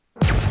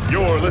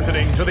You're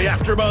listening to the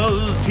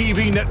AfterBuzz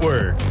TV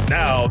Network,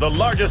 now the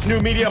largest new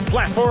media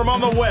platform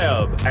on the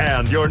web,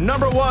 and your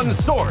number one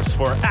source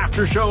for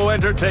after-show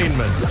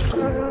entertainment.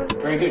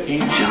 Very good,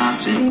 Keith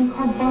Johnson.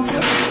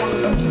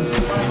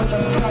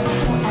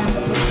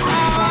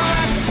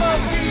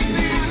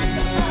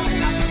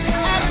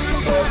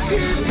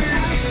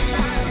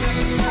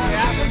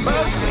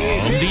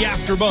 From the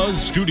AfterBuzz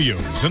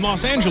Studios in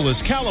Los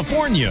Angeles,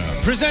 California,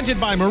 presented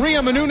by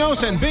Maria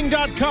Menounos and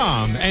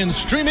Bing.com, and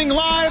streaming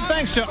live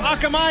thanks to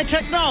Akamai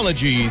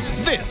Technologies,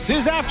 this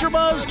is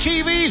AfterBuzz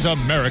TV's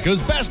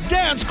America's Best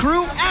Dance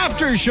Crew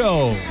After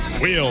Show.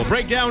 We'll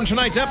break down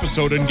tonight's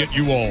episode and get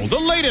you all the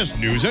latest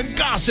news and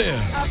gossip.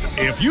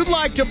 If you'd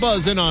like to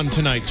buzz in on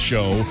tonight's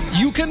show,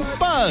 you can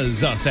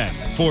buzz us at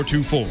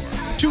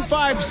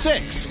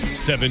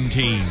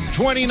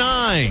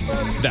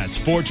 424-256-1729. That's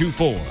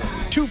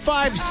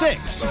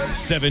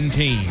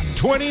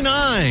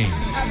 424-256-1729.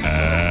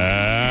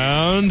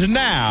 And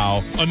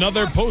now,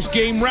 another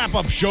post-game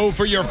wrap-up show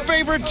for your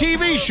favorite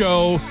TV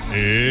show.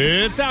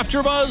 It's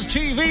AfterBuzz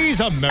TV's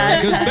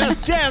America's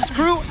Best Dance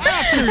Crew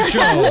After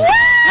Show.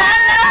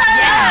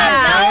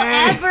 Hello,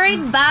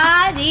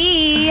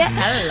 everybody.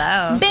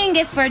 Hello.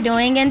 Bingus for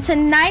doing, and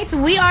tonight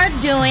we are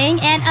doing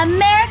an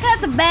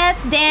America's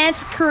Best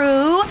Dance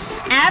Crew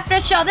After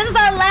Show. This is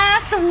our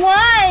last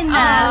one.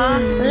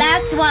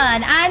 Last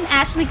one. I'm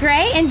Ashley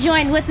Gray, and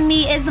joined with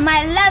me is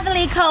my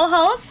lovely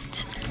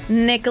co-host,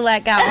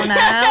 Nicolette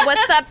Gauna.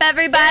 What's up,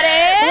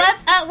 everybody?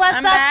 What's up?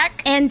 I'm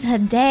back. And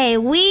today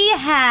we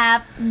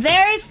have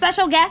very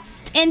special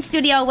guest in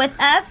studio with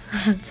us,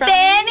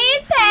 Fanny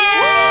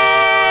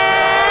Pack.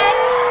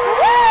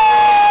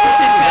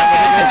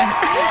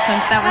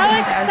 That was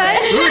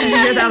exciting. Ooh, did you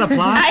hear that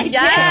applause?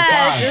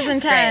 Yes, it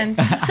was intense.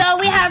 So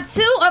we have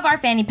two of our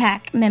Fanny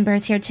Pack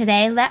members here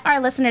today. Let our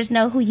listeners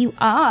know who you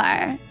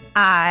are.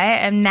 I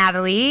am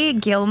Natalie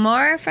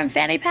Gilmore from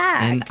Fanny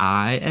Pack. And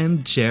I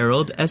am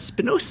Gerald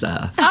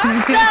Espinosa. Awesome!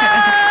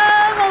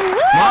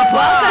 More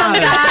applause!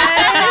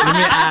 Welcome, Let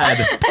me add.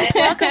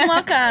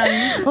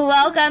 welcome.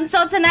 Welcome.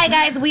 So tonight,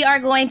 guys, we are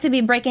going to be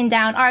breaking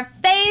down our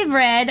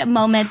favorite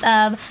moments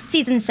of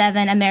Season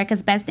 7,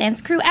 America's Best Dance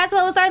Crew, as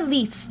well as our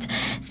least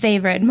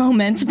favorite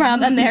moments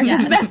from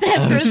America's Best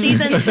Dance Crew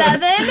Season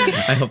 7.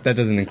 I hope that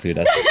doesn't include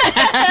us.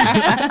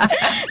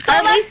 So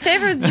our least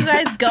favorite was you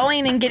guys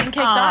going and getting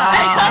kicked off.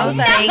 That was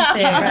our least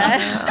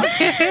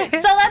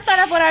favorite. So let's start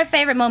off with our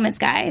favorite moments,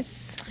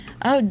 guys.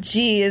 Oh,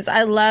 geez.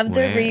 I love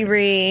the Where?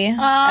 Riri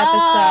Oh,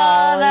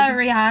 episode. the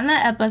Rihanna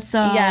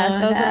episode. Yes,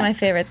 those are my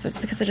favorites. It's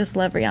because I just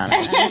love Rihanna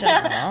in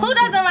general. Who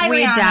doesn't like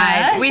We Rihanna?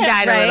 died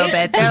a little Right?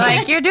 bit. They're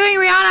like, you're doing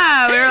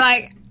Rihanna. We were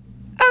like,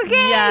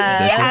 okay.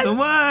 Yeah. This is the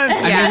one.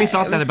 I Yeah, mean, we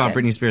felt it that was about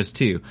good. Britney Spears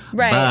too.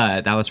 Right.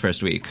 But that was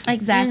first week.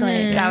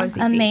 Exactly. That was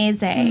easy.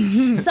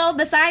 amazing. So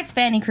besides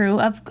Fanny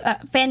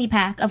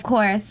Pack, of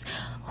course,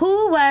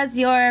 who was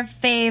your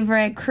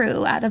favorite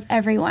crew out of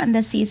everyone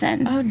this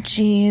season? Oh,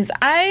 geez.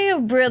 I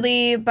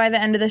really, by the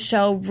end of the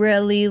show,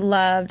 really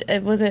loved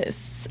it. Was it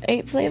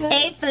 8 flavors?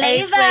 8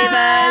 flavors.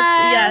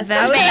 Yes. The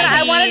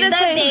I wanted to babies.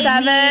 say The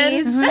 7,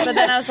 babies. but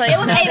then I was like, It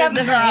was 8 of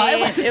them, girl. It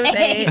was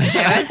 8.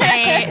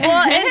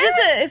 Well, and just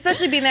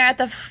especially being there at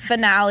the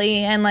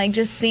finale and like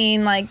just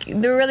seeing like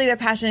their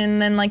passion,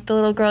 and then like the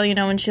little girl, you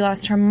know, when she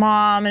lost her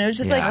mom, and it was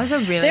just like That was a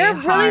really they're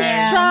really hard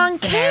strong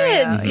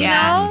scenario. kids, you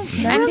Yeah. know.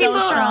 And They're people,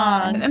 so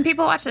strong. and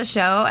people watch the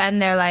show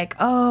and they're like,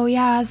 oh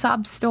yeah,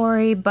 sob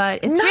story,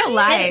 but it's No, real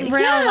life. it's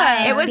real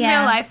life. It was Yeah.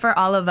 real life for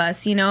all of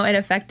us, you know. It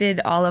affected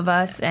all of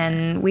us,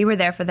 and we were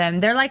there for them.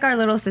 They're like our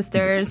little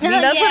sisters. Oh,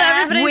 That's what yeah.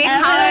 everybody We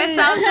says. call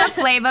ourselves the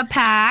Flava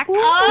Pack.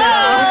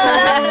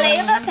 Oh, the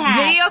flavor pack.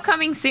 Video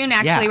coming soon,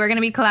 actually. Yeah. We're going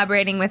to be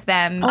collaborating with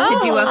them to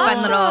do a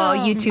fun little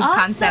YouTube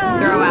concept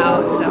Awesome. throw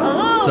out. So.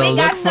 Ooh, So we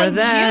got look for some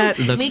that.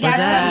 juice. Look we for got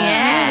that. some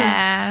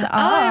Yeah. juice. Oh,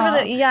 I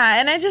really,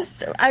 and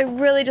I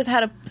really just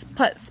had a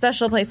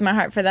special place in my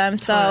heart for them.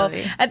 So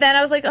Totally. and then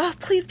I was like, oh,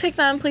 please pick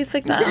them.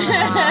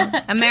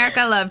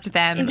 America loved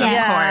them, of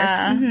Yeah. course.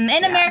 Mhm.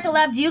 And America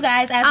loved you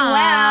guys as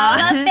well.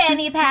 The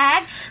Fanny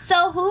Pack.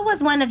 So who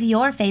was one of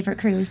your favorite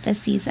crews this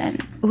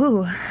season?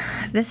 Ooh,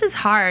 this is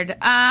hard.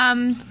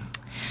 I'm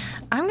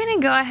going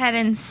to go ahead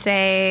and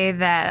say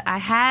that I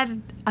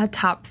had a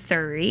top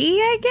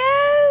 3, I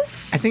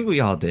guess. I think we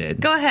all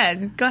did. Go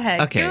ahead.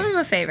 Okay. Give them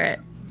a favorite.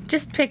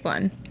 Just pick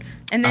one.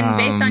 And then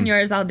based on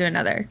yours, I'll do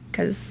another.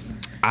 Because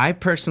I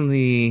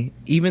personally,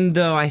 even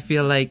though I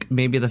feel like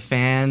maybe the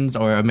fans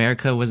or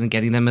America wasn't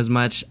getting them as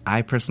much,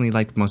 I personally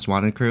liked Most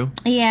Wanted crew.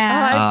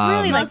 Yeah. I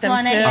really like Most them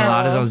Wanted. too. A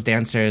lot of those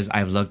dancers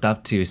I've looked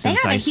up to They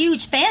since have a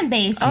huge fan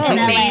base in LA.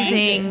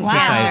 amazing. Wow.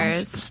 Since I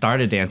dancers.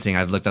 started dancing,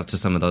 I've looked up to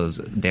some of those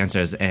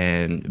dancers,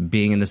 and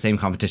being in the same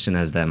competition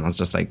as them, I was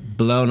just like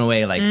blown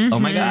away. Like, oh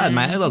my god,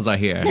 my idols are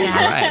here! All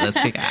right, let's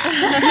kick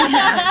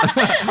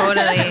ass.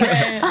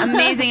 totally.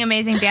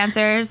 Amazing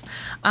dancers.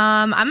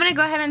 I'm going to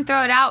go ahead and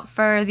throw it out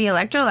for the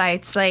Electric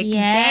Electrolytes. Like,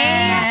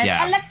 Yes.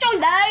 Yeah.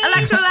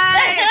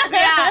 Electrolytes.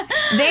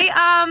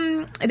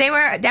 yeah. They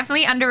were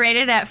definitely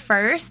underrated at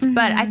first,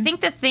 but I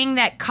think the thing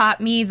that caught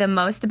me the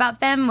most about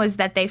them was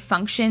that they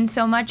function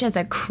so much as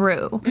a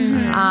crew.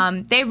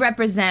 They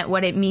represent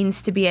what it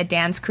means to be a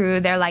dance crew.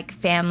 They're like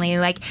family.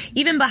 Like,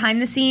 even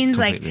behind the scenes,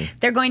 Completely. like,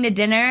 they're going to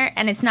dinner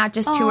and it's not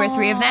just 2 or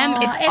 3 of them,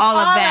 it's all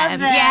of them.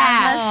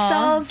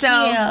 Yeah. That's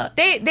so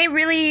cute. They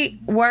really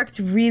worked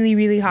really,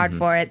 really hard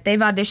for it. They've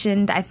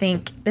auditioned, I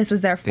think this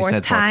was their 4th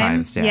said 4 time.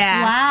 times,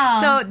 yeah.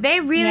 Wow. So they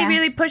really,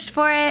 really pushed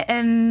for it.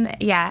 And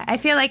yeah, I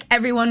feel like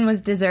everyone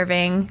was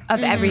deserving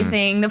of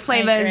everything. The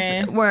flavors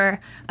agree. were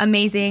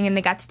amazing and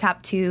they got to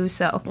top 2.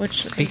 So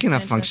Speaking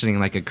of functioning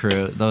like a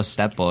crew, those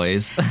Step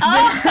Boys are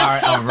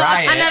a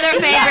riot. another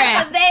favorite.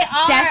 Yes, they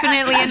are.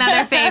 Definitely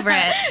another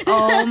favorite.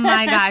 Oh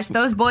my gosh.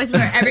 Those boys were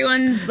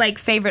everyone's like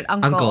favorite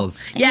uncle.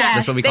 Uncles. Yeah.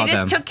 That's what we they call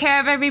just them. took care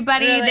of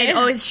everybody. Really? They'd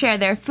always share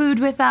their food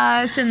with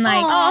us and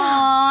like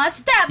Aw,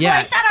 Step Boy.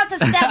 Yeah. Shout out to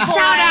Step Boy.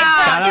 Shout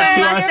out. Shout out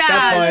to Sure, our yeah.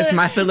 Step Boys,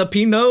 my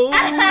Filipinos.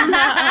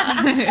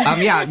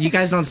 Yeah, you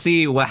guys don't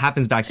see what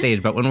happens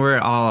backstage, but when we're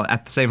all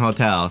at the same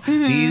hotel,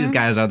 these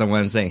guys are the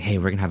ones saying, "Hey,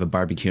 we're gonna have a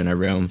barbecue in our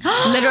room.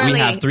 literally We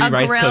have 3 a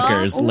rice grill.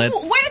 cookers. Let's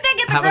Where did they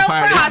get the have a grill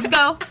party." from?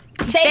 Costco.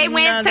 They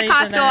went to they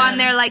Costco didn't. on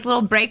their like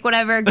little break,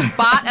 whatever,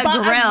 bought a Bought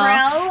a grill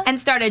grill? and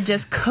started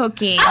just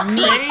cooking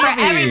meat for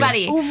crazy.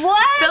 everybody.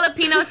 What?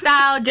 Filipino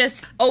style,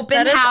 just open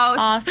That is house,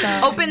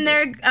 awesome. open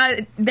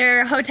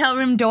their hotel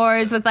room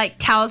doors with like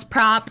cows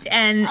propped,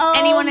 and Oh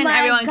anyone and my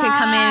everyone could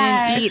come in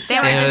and eat. gosh. They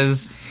were It just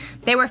was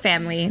they were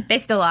family. They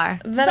still are.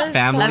 That is Love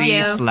family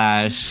you.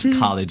 /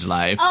 college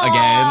life again.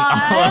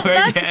 All over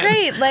That's again.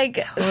 great.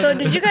 Like, so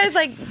did you guys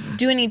like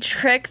do any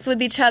tricks with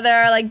each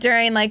other, like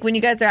during like when you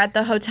guys are at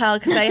the hotel?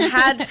 Because I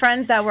had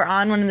friends that were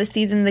on one of the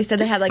seasons. They said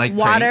they had like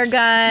water pranks?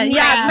 gun,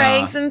 Yeah.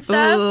 pranks and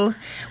stuff. Ooh,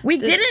 we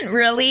didn't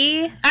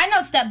really. I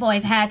know Step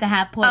Boys had to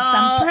have put Oh.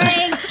 some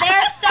pranks.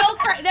 They're so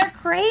they're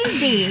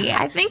crazy.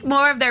 I think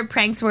more of their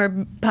pranks were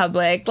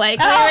public. Like,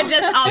 we would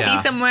just all Yeah.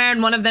 be somewhere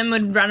and one of them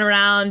would run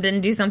around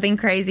and do something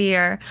crazy,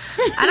 or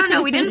I don't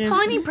know. We didn't pull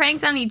any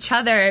pranks on each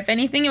other. If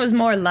anything, it was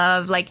more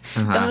love. Like,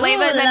 the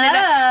flavors Ooh, ended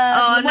up.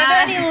 Oh, love. Were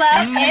there any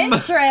love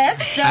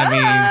interest? I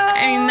mean,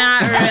 I mean,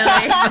 not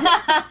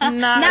really.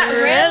 Not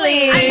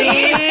really.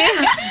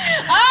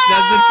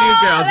 says the 2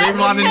 girls. They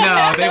want to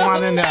know. They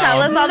want to know.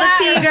 Tell us all the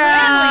tea,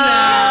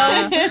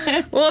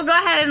 girl. We'll go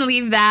ahead and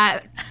leave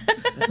that.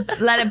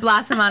 Let it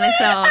blossom on its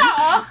own.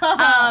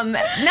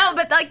 No,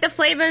 but like the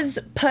flavors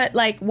put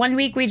like 1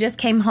 week we just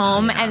came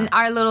home and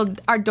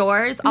our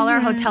doors, all our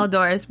hotel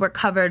doors were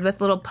covered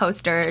with little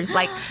posters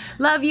like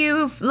 "Love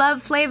you,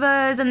 love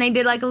flavors," and they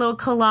did like a little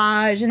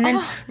collage, and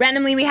then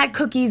randomly we had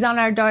cookies on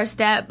our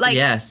doorstep. Like,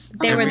 Yes.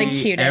 they were the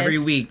cutest. Every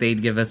week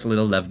they'd give us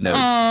little love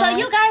notes. So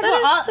you guys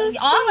were is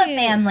so all a sweet.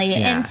 family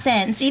Yeah. in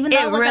sense, even though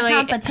It it was really- a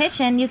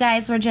competition. You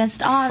guys were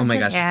just all. Oh my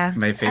just, gosh, yeah.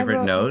 my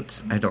favorite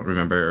note, I don't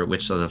remember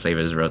which of the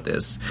flavors wrote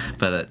this,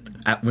 but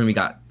when we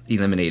got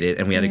eliminated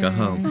and we had to go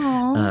home,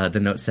 the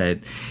note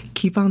said,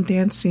 "Keep on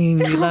dancing,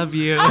 we love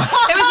you."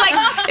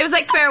 It was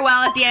like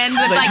farewell at the end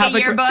with like have a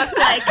yearbook,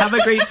 like Have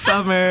a great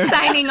summer.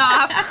 signing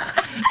off.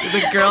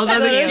 The girls are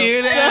the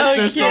cutest.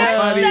 They're so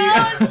funny.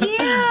 So cute.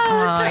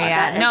 Oh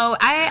yeah, no,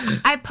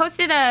 I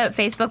posted a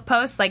Facebook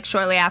post like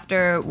shortly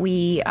after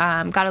we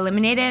got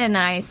eliminated, and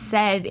I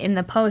said in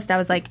the post, I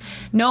was like,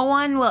 no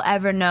one will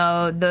ever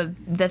know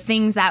the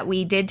things that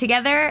we did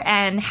together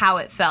and how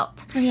it felt.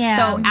 Yeah.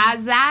 So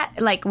as that,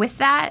 like with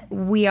that,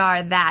 we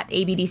are that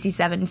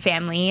ABDC7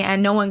 family,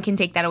 and no one can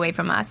take that away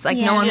from us. Like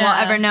no one will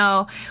Yeah. ever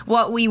know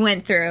what we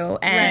went through,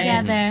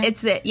 and Together.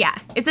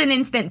 it's an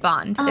instant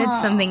bond.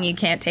 It's something you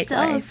can't take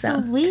away.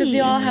 So. sweet. Because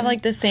you all have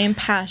like the same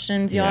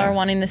passions. You all are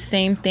wanting the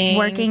same thing.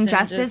 Working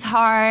just as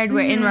hard.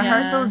 We're in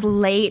rehearsals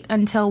late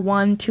until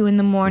 1, 2 in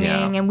the morning,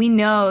 Yeah. and we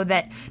know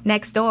that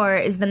next door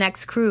is the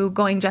next crew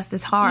going just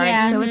as hard.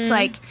 Yeah. So it's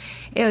like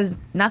it was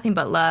nothing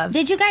but love.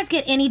 Did you guys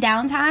get any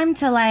downtime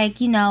to like,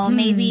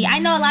 maybe? I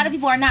know a lot of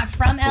people are not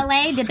from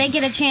LA. Did they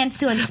get a chance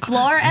to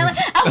explore LA?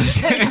 Oh,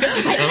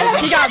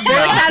 You got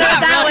very excited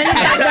about that one. You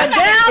got the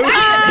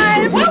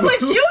downtime. what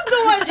was you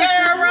doing,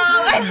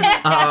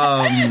 Jeremy?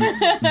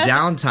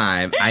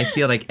 Downtime. I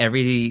feel like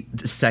every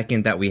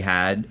second that we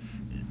had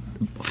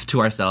to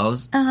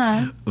ourselves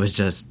was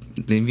just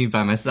leave me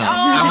by myself.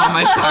 I want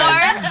my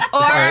time.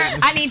 or Sorry,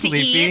 I need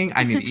sleeping. to eat,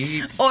 I need to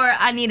eat. or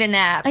I need a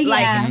nap.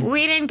 Yeah. Like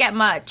we didn't get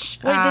much.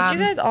 Wait, did you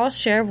guys all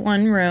share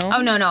one room?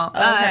 Oh no.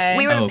 Okay.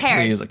 We were Oh,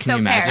 paired. please, can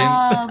you pairs.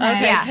 imagine?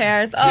 Okay, Yeah.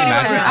 pairs. Oh,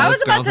 imagine I all was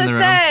those about girls to in the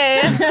room?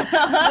 say.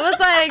 I was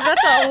like,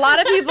 that's a lot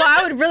of people. I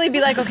would really be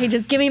like, okay,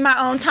 just give me my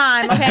own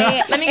time,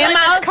 okay? Let me go in in my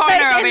this own corner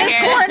space, over in this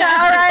here. corner.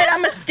 All right,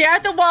 I'm gonna stare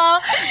at the wall.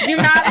 Do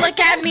not look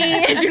at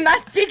me. Do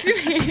not speak to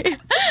me.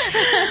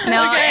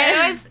 No,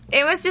 Okay.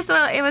 it was just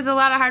it was a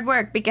lot of hard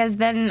work because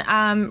then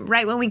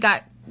right when we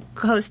got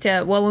close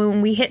to, well,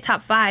 when we hit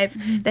top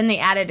 5, then they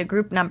added a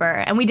group number.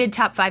 And we did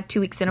top 5 2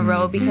 weeks in a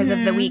row because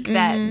of the week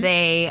that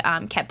they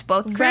kept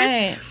both crews.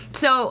 Right.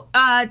 So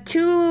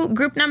 2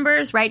 group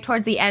numbers right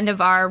towards the end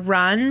of our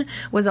run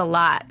was a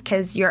lot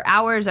because your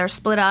hours are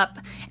split up,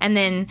 and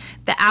then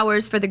the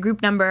hours for the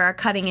group number are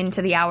cutting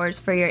into the hours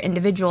for your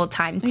individual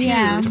time too.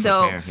 Yeah.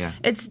 So prepare, yeah.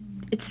 it's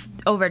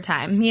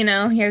overtime,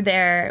 You're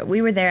there.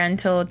 We were there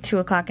until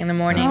 2:00 in the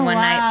morning Oh, one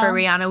wow. night for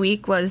Rihanna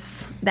Week.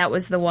 That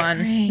was the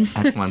one.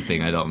 That's one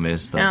thing I don't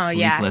miss. Those Oh,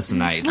 yeah. sleepless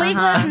nights.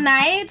 Sleepless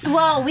nights.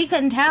 Well, we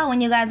couldn't tell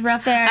when you guys were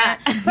up there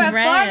performing.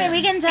 right.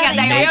 We can tell Got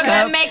that you real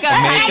guys- good makeup.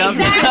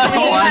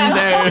 Exactly. No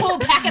wonder. Ooh,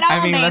 pack it on,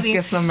 I mean, baby. let's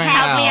get some right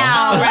Help me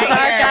now. out, right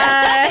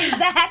Star here.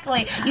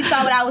 Exactly. You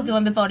saw what I was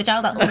doing before. Did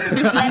y'all was like,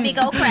 ooh, let me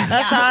go crap.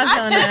 That's y'all. how I was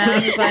feeling it.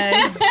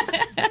 I was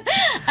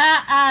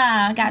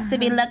like, Got to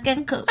be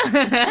looking cool.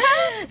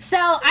 So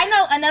I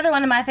know another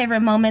one of my favorite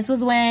moments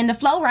was when the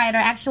Flow Rider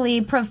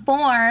actually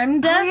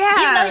performed. Oh,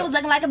 yeah. Even though he was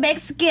looking like a big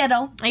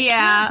Skittle.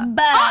 Yeah.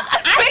 But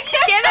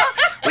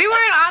We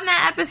weren't on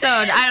that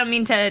episode. I don't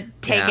mean to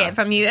take Yeah. it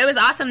from you. It was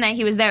awesome that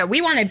he was there.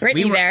 We wanted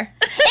Brittany there.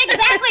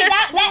 exactly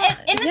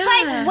and it's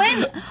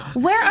like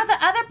where are the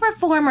other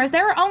performers?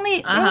 There was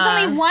only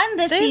one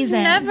this they've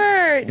season.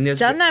 never there's-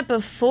 done that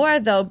before,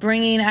 though,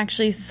 bringing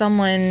actually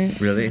someone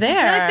Really? there.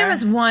 I feel like there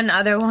was one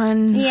other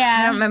one. Yeah.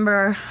 I don't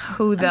remember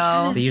who,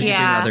 though. They usually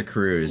bring other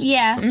crews.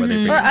 Yeah. before they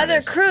bring or other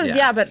artists. crews,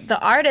 yeah, but the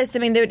artists, I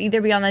mean, they would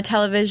either be on the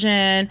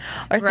television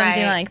or something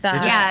Right. like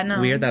that. Yeah, no.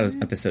 Weird that was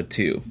episode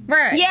 2.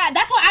 Right. Yeah,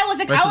 that's what I was.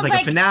 Versus I was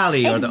like a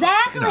finale or the-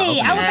 exactly.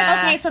 opening. I was Yeah.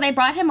 like, okay, so they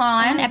brought him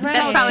on. Episode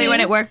That's probably 2. when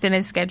it worked in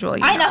his schedule.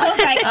 I know.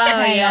 It's like,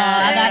 okay,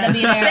 yeah. I gotta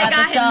be there. They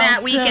got him that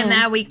episode week 2. and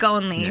that week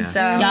only. Yeah.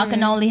 So Y'all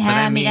can only I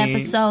have me mean-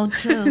 episode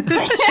 2.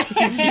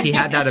 He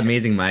had that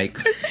amazing mic.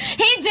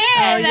 He did.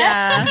 Oh,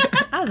 yeah.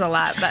 that was a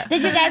lot. But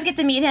Did you guys get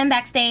to meet him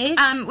backstage?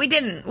 we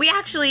didn't. We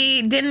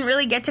actually didn't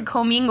really get to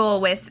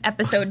commingle with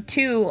episode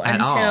 2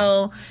 At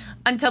all.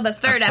 until the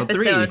third Episode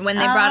episode 3. when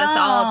they brought us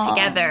all Oh,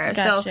 together.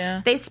 So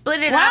gotcha. they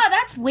split it Wow, up.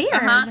 that's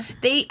weird.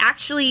 They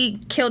actually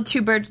killed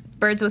 2 birds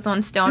with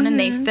one stone, and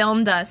they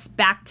filmed us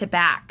back to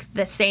back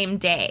the same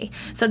day.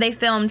 So they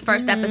filmed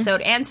first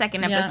episode and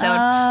second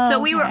episode. So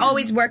we were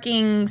always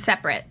working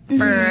separate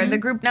for the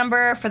group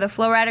number, for the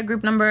Flow Rider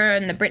group number,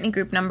 and the Brittany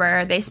group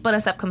number. They split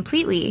us up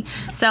completely.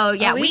 So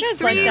yeah, Oh, we week guys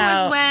 3 lucked was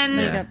out. when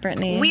They got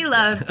Brittany. we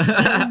loved.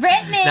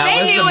 Brittany. That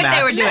They was knew the what they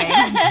match. were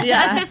doing.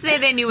 Let's just say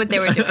they knew what they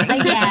were doing.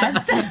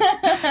 Yes.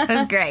 It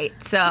was great.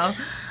 So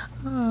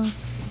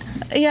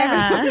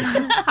Yeah.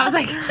 I was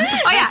like,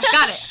 oh yeah,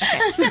 got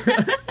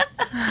it.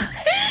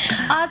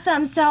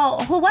 Awesome.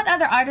 So, what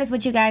other artists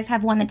would you guys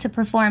have wanted to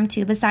perform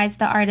to besides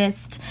the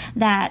artists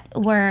that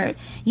were,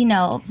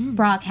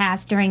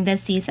 broadcast during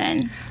this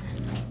season?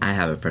 I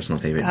have a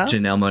personal favorite,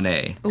 Janelle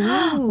Monáe.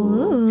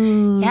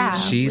 Yeah.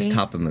 She's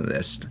top of the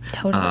list.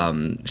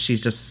 Totally.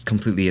 She's just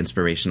completely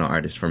inspirational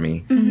artist for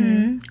me.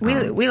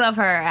 We love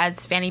her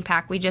as Fanny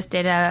Pack. We just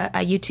did a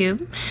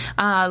YouTube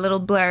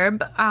little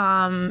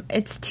blurb.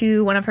 It's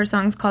to one of her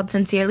songs called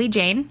Sincerely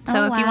Jane.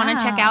 So if you want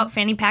to check wow. out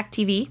Fanny Pack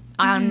TV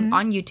on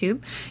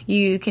YouTube,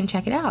 you can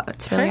check it out.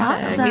 It's really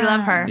Perfect. awesome. We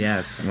love her. Yeah,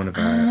 it's one of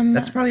our.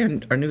 That's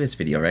probably our newest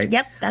video, right?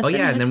 Yep, that's Oh the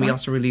yeah, and newest then we one.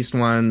 also released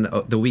one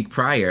the week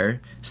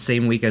prior,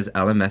 same week as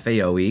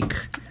LMFAO week.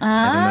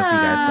 I don't know if you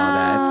guys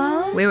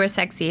saw We were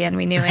sexy and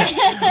we knew it.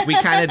 that. We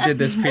kind of did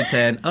this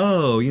pretend.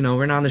 Oh,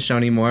 we're not on the show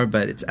anymore,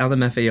 but it's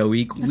LMFAO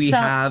week. We So-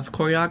 have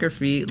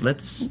choreography.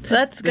 That's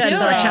This good.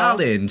 is our though.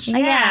 challenge.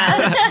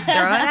 Yeah.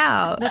 Throw it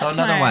out. So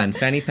another smart. one,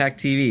 Fanny Pack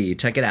TV.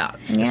 Check it out.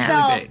 It's So,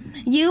 really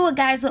great. you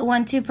guys would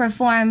want to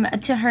perform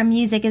to her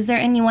music. Is there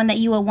anyone that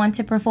you would want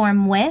to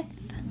perform with?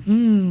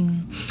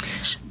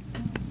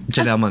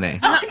 Janelle Monáe.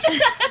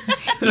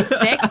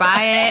 Stick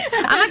by it.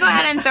 I'm gonna go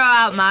ahead and throw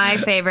out my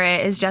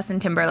favorite is Justin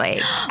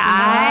Timberlake.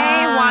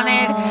 I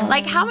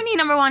wanted how many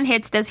number 1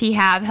 hits does he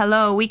have?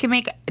 Hello, we can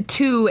make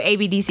 2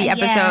 ABDC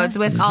episodes Yes.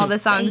 with all the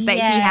songs that he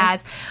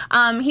Yes.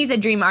 has. He's a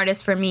dream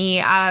artist for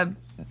me.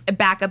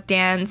 Backup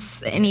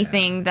dance,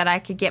 anything that I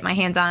could get my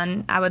hands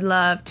on, I would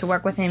love to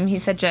work with him.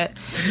 He's such a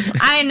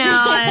I know.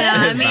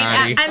 I mean,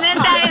 I meant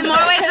that in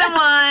more ways than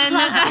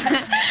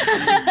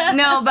one.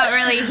 No, but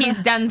really, he's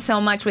done so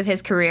much with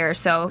his career.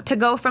 So to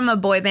go from a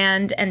boy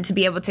band and to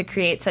be able to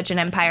create such an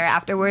empire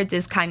afterwards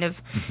is kind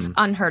of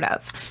unheard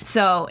of.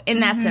 So in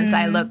that sense,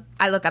 I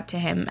look up to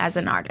him as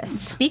an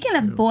artist. Speaking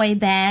of boy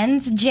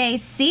bands,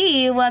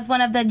 JC was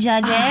one of the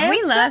judges.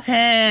 We love him.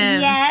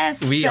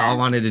 Yes. We all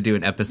wanted to do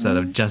an episode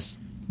of just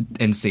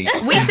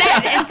NSYNC. We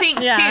said NSYNC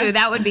Yeah. too.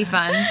 That would be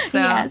fun. So.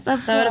 Yes,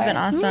 of That would have been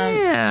course. awesome.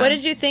 Yeah. What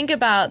did you think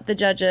about the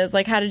judges?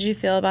 How did you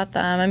feel about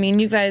them? I mean,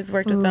 you guys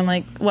worked with them,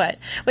 what?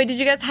 Wait, did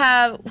you guys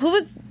have... Who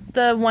was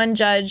the one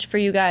judge for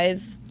you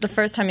guys the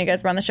first time you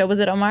guys were on the show? Was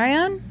it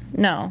Omarion?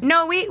 No.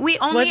 No, we Was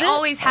only it?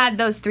 always had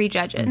those 3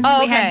 judges.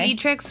 Oh, We had okay.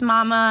 Dietrich,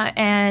 Mama,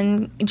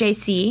 and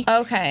JC.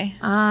 Okay.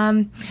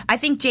 I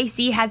think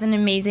JC has an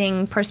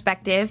amazing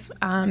perspective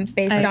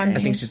based on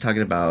I think she's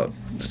talking about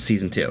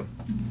season 2.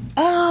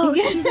 Oh,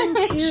 season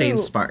 2. Shane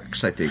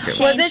Sparks, I think it was.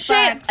 Was it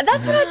Shane? Sparks.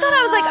 That's what I thought.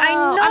 I was like, I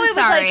know I'm it was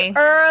sorry. like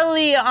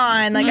early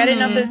on. Like I didn't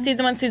know if it was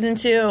season 1, season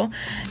 2.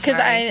 Because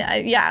Sorry.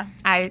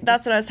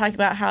 that's what I was talking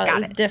about. How it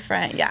Got was it.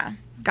 different. Yeah.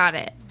 Got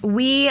it.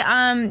 We,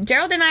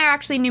 Gerald and I are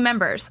actually new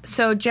members.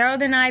 So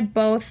Gerald and I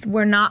both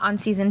were not on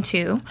season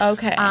 2.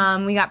 Okay.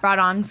 We got brought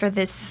on for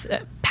this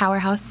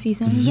powerhouse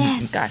season.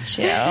 Yes. Got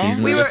you.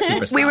 Season We of were the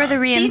Superstars. we were the Season of the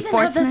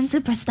reinforcements.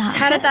 superstar.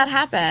 How did that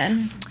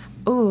happen?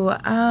 Ooh,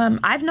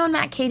 I've known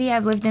Matt Cady.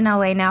 I've lived in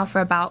LA now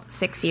for about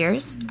 6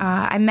 years.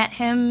 I met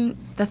him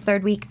the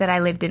 3rd week that I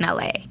lived in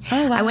LA.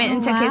 Oh, wow. I went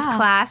and took his wow.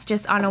 class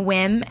just on a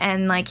whim,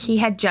 and like he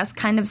had just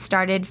kind of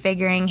started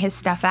figuring his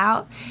stuff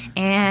out,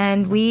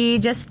 and we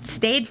just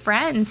stayed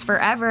friends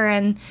forever.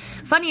 And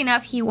funny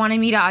enough, he wanted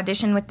me to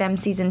audition with them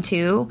season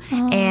 2,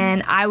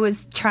 and I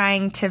was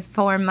trying to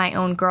form my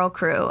own girl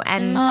crew,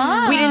 and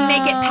we didn't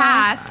make it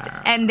past,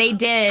 and they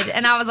did,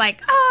 and I was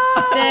like, oh,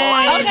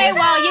 Okay,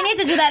 well, you need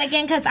to do that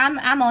again because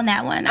I'm on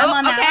that one. I'm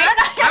on that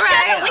okay. one. All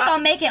right. We're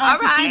gonna make it All on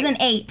to right. season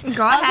 8.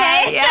 Go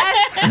ahead. Okay.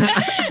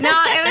 Yes. No,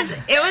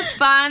 it was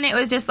fun. It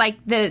was just like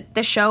the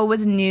show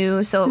was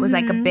new, so it was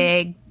like a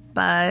big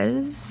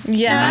buzz.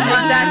 Yeah.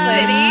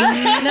 Exactly.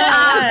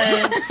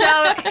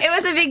 So it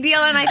was a big deal,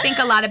 and I think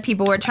a lot of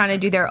people were trying to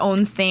do their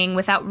own thing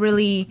without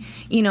really,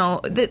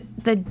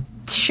 the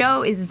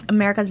show is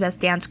America's Best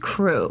Dance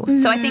Crew.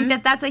 So I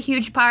think that's a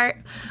huge part.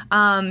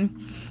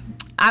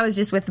 I was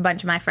just with a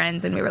bunch of my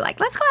friends, and we were like,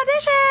 let's go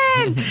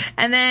audition.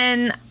 And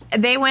then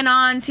they went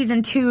on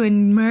season 2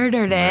 and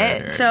murdered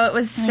it. So it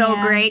was so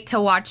great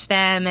to watch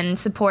them and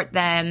support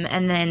them.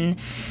 And then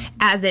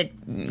as it,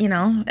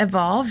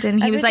 evolved,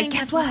 and he was like,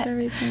 guess what?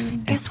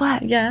 Guess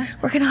what? Yeah.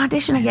 We're going to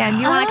audition again.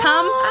 You want to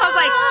come? I was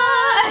like,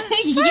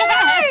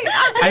 Yes.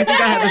 I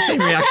think I had the same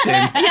reaction.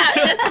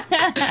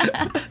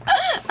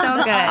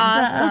 so good.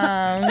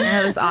 Awesome.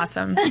 It was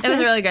awesome. It was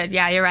really good.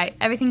 Yeah, you're right.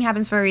 Everything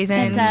happens for a reason.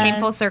 It does. Came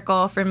full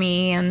circle for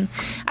me, and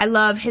I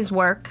love his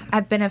work.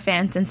 I've been a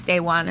fan since day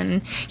one,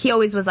 and he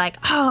always was like,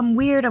 oh, I'm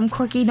weird, I'm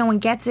quirky, no one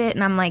gets it.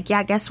 And I'm like,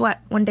 yeah, guess what?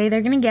 One day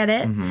they're going to get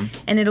it,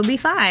 and it'll be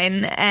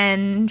fine.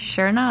 And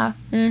sure enough,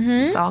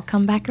 it's all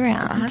come back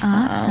around.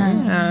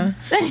 Awesome.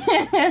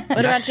 What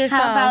about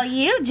yourself? How about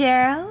you,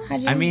 Gerald?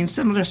 I mean,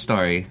 similar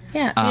story.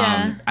 Yeah.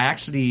 Yeah. I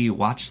actually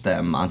watched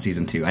them on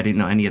season 2. I didn't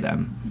know any of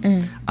them.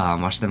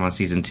 Watched them on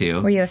season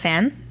 2. Were you a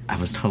fan? I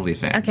was totally a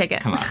fan. Okay, good.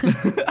 Come on.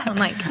 I'm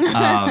like,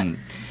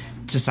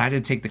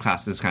 Decided to take the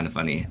class. This is kind of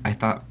funny. I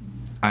thought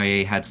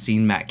I had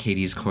seen Matt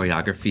Cady's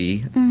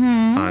choreography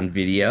on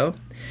video,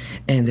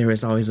 and there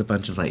was always a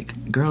bunch of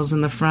like girls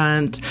in the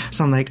front.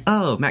 So I'm like,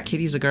 oh, Matt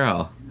Cady's a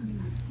girl.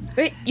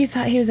 wait, you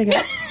thought he was a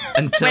girl?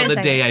 Until Wait a the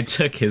second. day I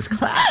took his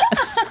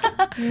class.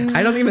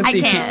 I don't even I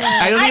think can't.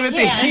 I don't even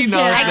think he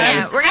knows I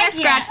can't. this. We're gonna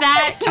scratch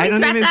that. Can I we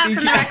don't scratch even that think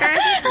from the he- record?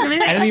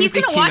 I don't even He's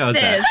think gonna he watch knows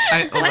this.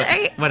 that. What are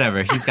you-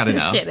 Whatever, he's got to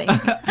know. Kidding.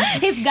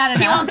 He's got it.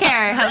 He won't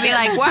care. He'll be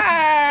like,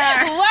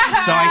 "Wow."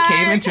 So I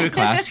came into a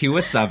class, he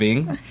was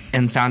subbing,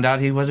 and found out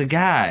he was a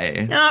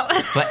guy. Oh.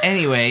 But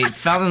anyway,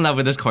 fell in love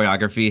with his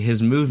choreography,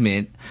 his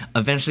movement,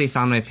 eventually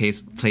found my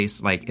place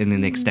like in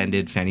an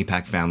extended fanny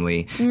pack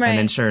family. Right. And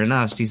then sure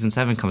enough, season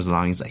 7 comes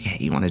along, he's like,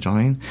 hey, you want to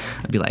join?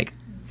 I'd be like,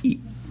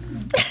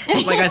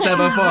 like I said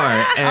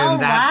before.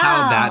 And that's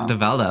how that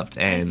developed.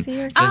 And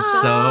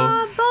just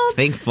so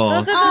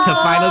thankful to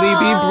finally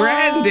be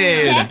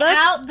branded. Check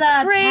out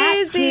the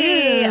Crazy.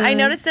 tattoos. I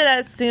noticed it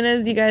as soon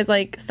as you guys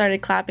like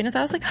started clapping. So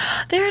I was like,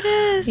 oh, there it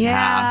is.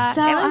 Yeah.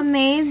 So It was-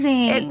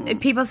 amazing.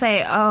 People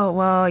say, "Oh,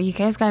 well, you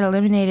guys got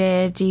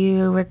eliminated. Do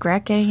you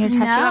regret getting your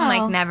tattoo?" I'm No.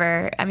 like,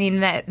 never. I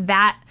mean,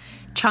 that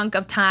chunk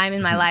of time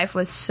in my life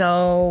was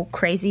so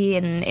crazy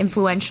and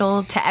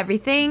influential to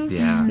everything.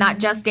 Yeah. Not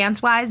just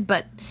dance wise,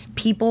 but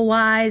people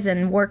wise,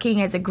 and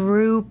working as a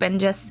group, and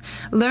just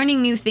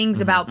learning new things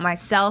about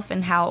myself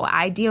and how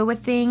I deal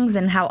with things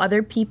and how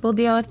other people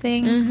deal with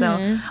things.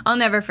 So I'll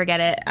never forget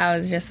it. I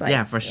was just like,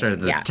 Yeah, for sure.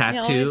 The Yeah. You tattoo.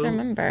 always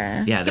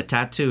remember. Yeah, the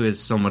tattoo is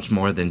so much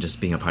more than just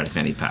being a part of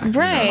Fanny Pack. you know?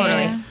 Right.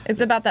 Totally.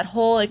 It's about that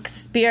whole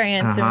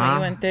experience and what you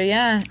went through.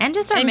 Yeah. and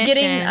just our and mission.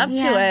 getting up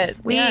to it.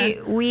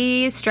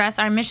 We stress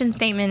our mission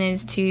statement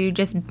is to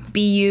just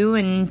be you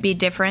and be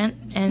different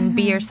and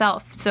be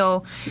yourself.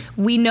 So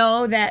we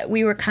know that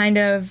we were kind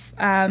of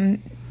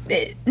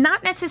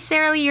not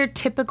necessarily your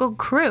typical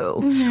crew.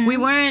 We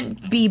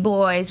weren't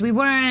b-boys. We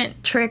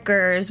weren't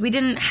trickers. We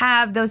didn't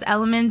have those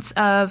elements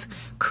of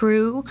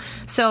crew.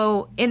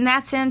 So in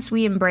that sense,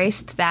 we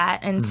embraced that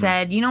and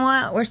said, you know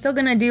what? We're still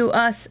going to do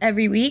us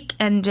every week.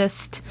 And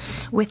just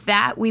with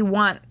that, we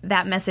want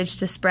that message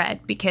to spread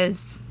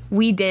because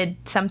we did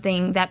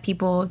something that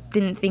people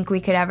didn't think we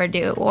could ever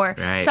do, or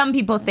Right. some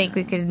people think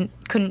we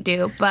couldn't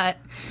do. But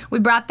we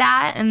brought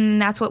that,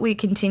 and that's what we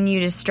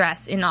continue to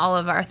stress in all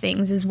of our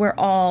things, is we're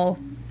all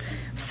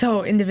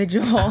so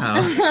individual.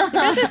 Emotional.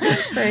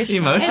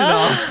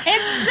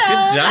 It's so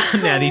Good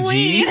job, Natty G.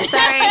 sweet.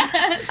 Sorry.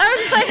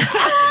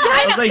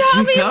 I was like,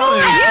 keep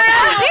going.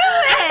 Do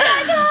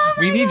it.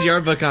 We need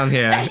your book on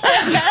here.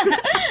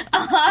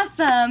 Awesome.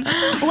 Awesome.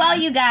 Well,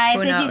 you guys,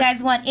 Who if you knows?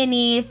 guys want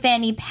any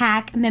fanny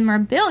pack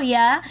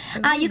memorabilia,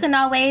 you can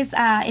always,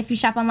 if you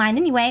shop online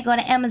anyway, go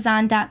to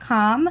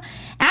Amazon.com.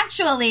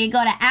 Actually,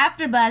 go to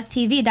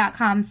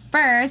AfterBuzzTV.com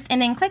first,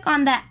 and then click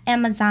on that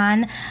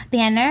Amazon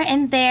banner,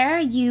 and there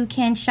you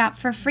can shop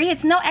for free.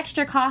 It's no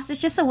extra cost.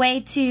 It's just a way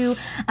to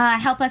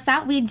help us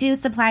out. We do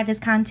supply this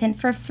content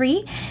for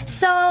free,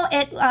 so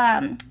it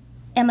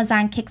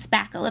Amazon kicks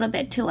back a little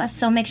bit to us.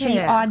 So make sure you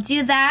Yeah. all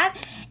do that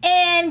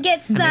and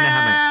get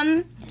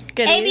some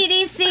Goodies.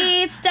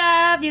 ABDC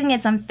stuff. You can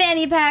get some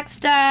fanny pack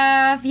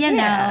stuff. You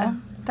know.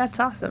 That's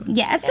awesome.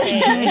 Yes.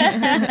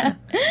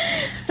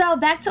 So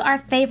back to our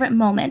favorite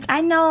moments.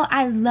 I know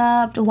I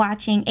loved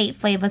watching 8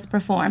 Flavors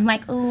perform.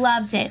 Like,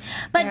 loved it.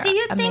 But They're do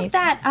you think amazing.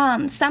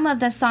 that some of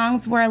the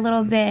songs were a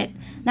little bit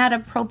not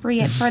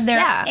appropriate for their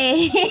Yeah.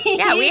 age?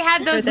 Yeah, we had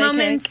those Birthday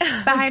moments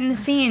cake. behind the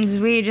scenes.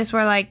 We just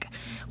were like,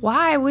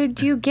 why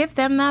would you give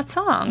them that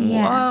song?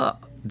 Yeah. Well,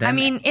 I Then-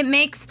 mean, it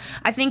makes,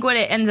 I think what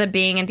it ends up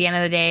being at the end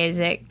of the day is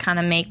it kind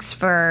of makes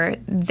for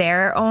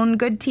their own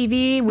good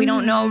TV. We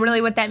don't know really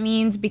what that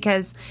means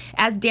because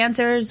as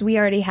dancers, we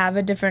already have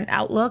a different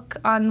outlook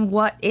on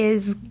what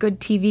is good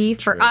TV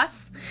for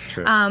us.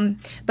 True.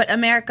 But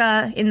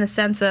America, in the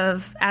sense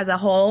of as a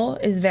whole,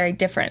 is very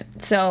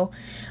different. So,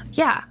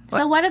 yeah.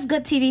 So what is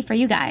good TV for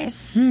you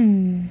guys?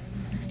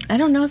 I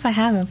don't know if I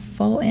have a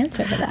full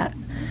answer to that.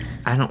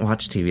 I don't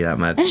watch TV that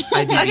much.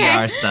 I do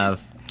VR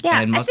stuff. Yeah,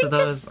 and I most of think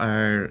those just-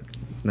 are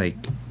like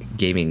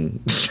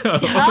gaming shows.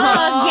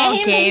 Oh,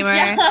 gaming gamer.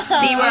 show.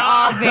 See, we're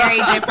all very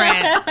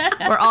different.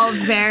 We're all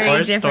very or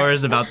different.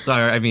 stories about,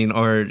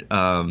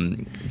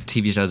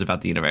 TV shows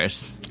about the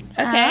universe.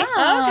 Okay.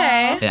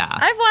 Okay. Yeah.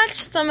 I've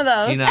watched some of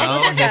those. You know,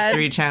 Those are good.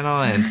 History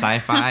Channel and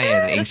sci-fi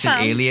and ancient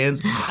some.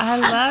 aliens. I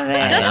love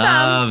it.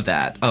 I love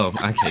that. Oh,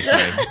 okay,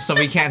 sorry. So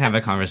we can't have a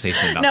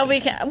conversation about No, this.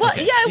 we can't. Well,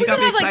 Okay. yeah, You we got could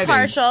me have like excited.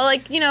 partial,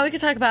 like we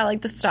could talk about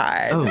like the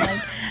stars, Oh. and,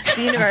 like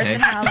the universe, Okay.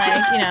 and how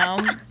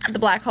like the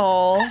black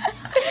hole.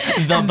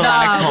 The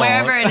black hole.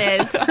 Wherever it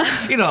is.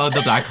 You know,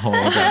 the black hole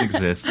that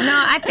exists.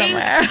 No,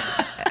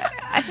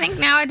 I think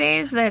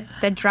nowadays that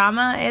the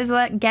drama is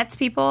what gets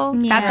people.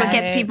 That's what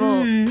gets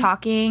people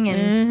talking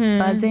and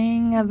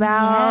buzzing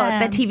about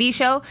Yeah. the TV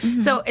show.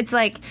 So it's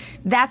like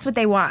that's what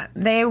they want.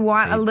 They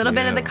want They a little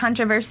bit of do. the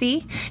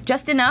controversy,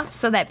 just enough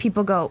so that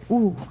people go,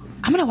 "Ooh,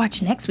 I'm gonna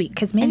watch next week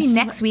because maybe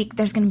next week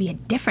there's gonna be a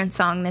different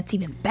song that's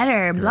even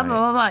better." Blah blah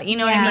blah blah. You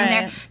know what I Yeah.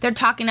 mean? Right. They're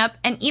talking up,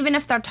 and even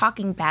if they're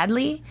talking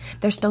badly,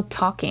 they're still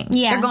talking.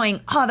 Yeah. They're going,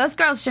 "Oh, those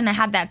girls shouldn't have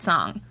had that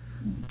song."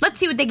 Let's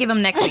see what they give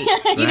them next week.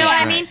 You know what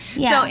I Right. mean?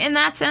 Yeah. So in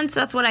that sense,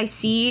 that's what I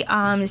see.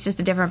 It's just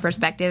a different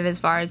perspective as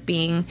far as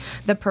being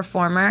the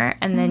performer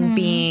and then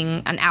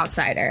being an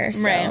outsider.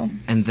 So. Right.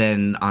 And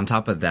then on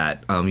top of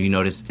that, you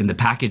notice in the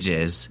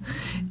packages,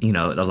 a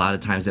lot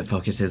of times it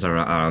focuses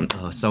around,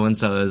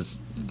 so-and-so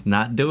is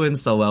not doing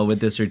so well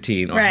with this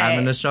routine or Right.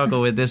 having a struggle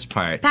with this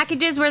part.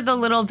 Packages were the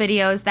little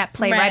videos that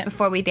play right, Right.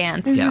 before we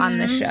dance Yes. on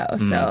the show.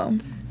 So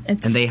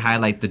it's And they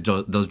highlight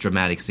those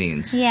dramatic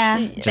scenes. Yeah.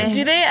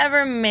 Do they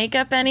ever make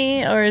up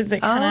any, or is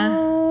it kind of?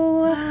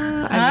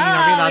 I mean,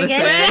 are we allowed to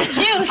get say? some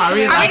juice. Are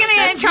we Are allowed we gonna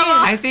get in trouble?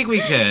 I think we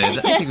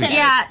could.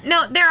 Yeah,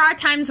 no, there are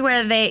times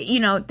where they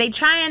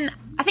try and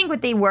I think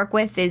what they work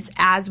with is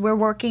as we're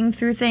working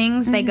through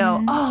things, they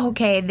go, oh,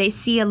 okay, they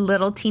see a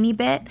little teeny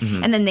bit,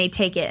 and then they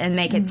take it and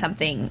make it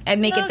something,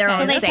 and make it their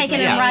So own they take it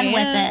segment. and run Yeah.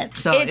 with it.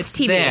 So It's it's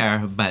TV. there,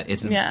 but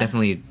it's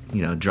definitely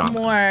drama.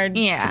 More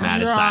Yeah. drawn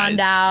Dramatized.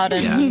 out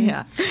and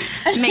Yeah.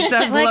 It makes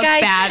us like look I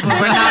bad when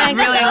we're not tried,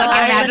 really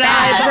looking that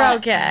I bad.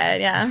 broke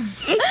it.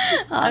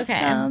 Yeah.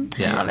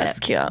 Okay. Yeah. That's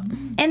cute.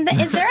 And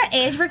is there an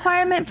age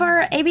requirement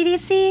for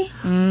ABDC?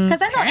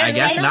 Because I know. I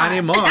guess not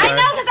anymore. I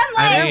know, because I'm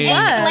like, I mean-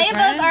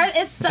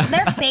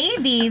 they're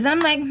babies. I'm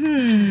like,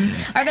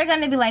 are there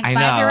going to be like I know.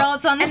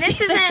 5-year-olds on And this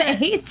this season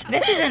isn't 8?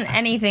 this isn't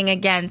anything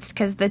against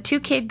because the two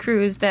kid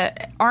crews, the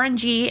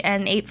RNG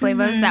and 8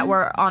 Flavors that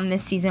were on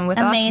this season with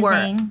us were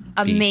Amazing.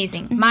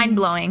 amazing, mind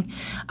blowing.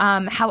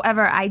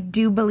 However, I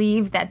do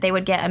believe that they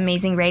would get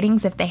amazing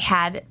ratings if they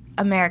had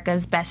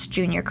America's Best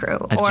Junior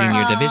Crew A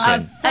junior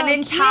division.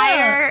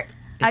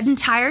 an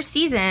entire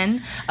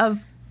season of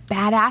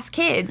badass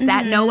kids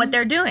that know what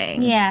they're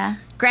doing. Yeah.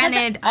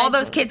 Granted, all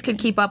those kids could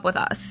keep up with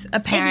us,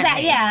 apparently.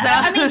 Exactly. Yeah. So-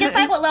 I mean, just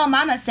like what Lil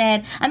Mama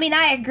said. I mean,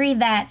 I agree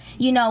that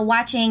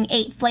watching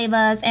 8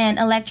 Flavors and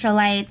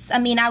Electrolytes. I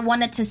mean, I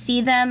wanted to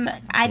see them.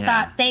 I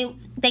thought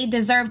they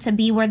deserved to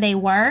be where they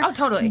were. Oh,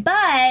 totally.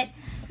 But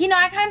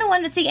I kind of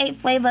wanted to see 8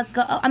 Flavors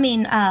go. I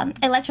mean,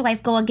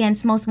 Electrolytes go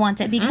against Most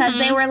Wanted because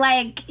they were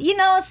like,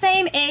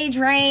 same age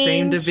range,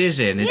 Same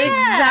division. It's-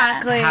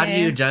 Exactly. How do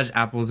you judge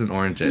apples and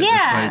oranges?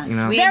 Yeah, It's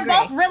like, We they're agree.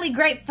 both really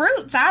great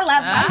fruits. I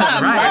love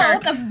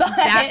right. them both.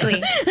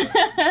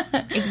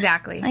 But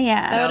Exactly.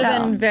 Yeah, That would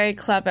have so- been very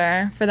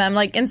clever for them.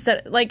 Like and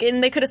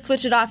they could have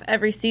switched it off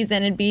every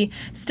season. It'd be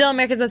still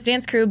America's Best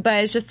Dance Crew,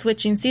 but it's just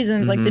switching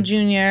seasons, like the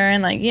junior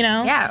and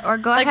Yeah, or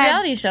go like ahead.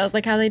 reality shows,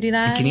 like how they do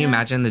that. Can you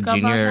imagine the Go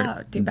junior balls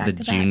out, do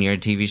back-to-back. junior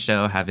TV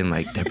show having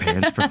like their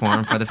parents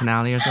perform for the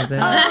finale or something.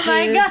 Oh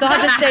my God. They'll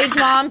have the stage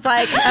moms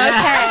like, okay,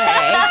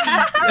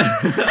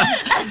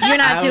 you're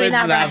not doing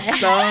that laugh right.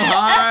 so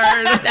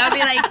hard.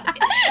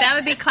 That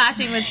would be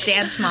clashing with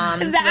Dance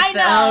Moms. I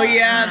know. Oh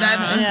yeah,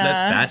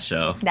 that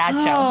show. That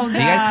show. Oh, Do you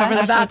guys cover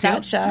that About show too?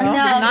 that show. No,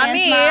 Not Dance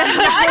me. Moms.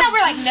 No, I know.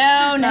 We're like,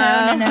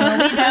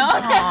 no, we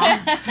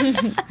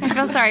don't. I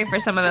feel sorry for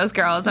some of those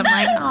girls. I'm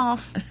like, oh,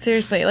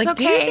 Seriously, like, It's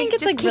do you okay. think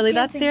it's Just like keep really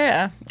dancing.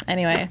 that serious?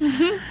 Anyway,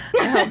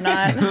 I hope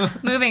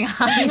not. moving on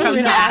from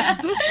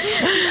that.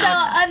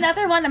 So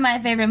another one of my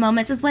favorite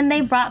moments is when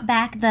they brought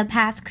back the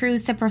past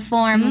crews to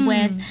perform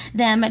with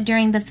them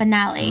during the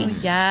finale.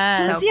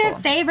 Yes. Who's your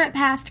favorite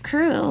past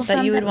crew That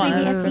from you the would want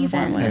to previous perform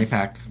season? with. Penny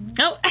Pack.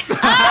 Oh.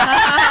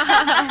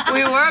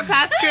 We were a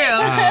past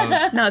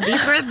crew. No,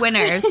 these were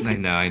winners.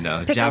 I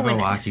know. Pick a winner.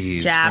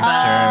 Jabberwockies. Jabba. For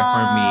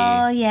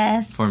sure. Oh,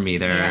 yes. For me,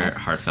 they're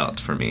heartfelt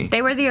for me.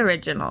 They were the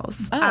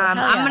originals. hell I'm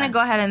yeah. going to go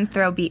ahead and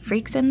throw Beat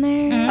Freaks in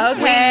there.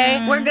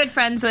 Okay. We're good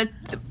friends with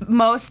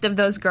most of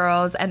those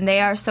girls, and they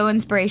are so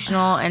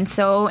inspirational and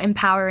so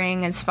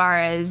empowering as far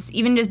as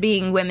even just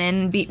being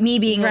women, me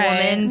being Right. a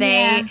woman. They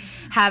Yeah.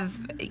 have,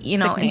 Sick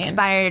name.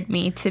 inspired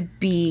me to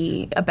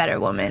be a better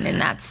woman in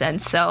that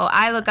sense. So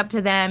I look up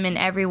to them in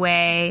every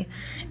way,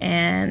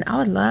 and I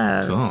would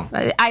love.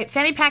 Cool.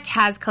 Fanny Pack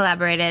has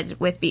collaborated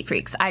with Beat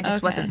Freaks. I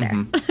just wasn't there.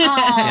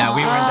 Yeah,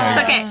 we weren't there.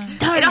 It's okay.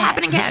 Darn It'll it.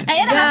 happen again.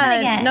 It'll happen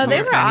again. No, they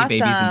We were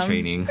Fanny awesome. babies in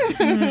training.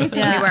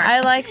 Yeah. They were. I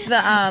like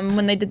the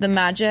when they did the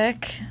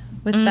magic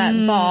with that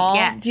ball.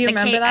 Yeah. Do you the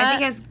remember Kate- that? I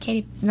think it was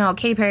Katy. No,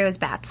 Katy Perry was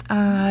Bats.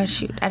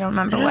 Shoot, I don't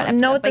remember what. I don't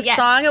know episode, what the but yes.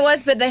 song it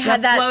was, but they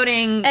had that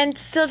floating and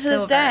still to silver.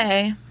 this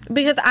day,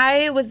 because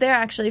I was there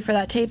actually for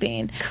that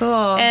taping.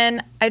 Cool.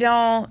 And I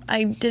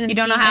didn't. You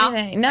don't see know how?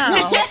 anything. No.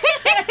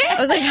 I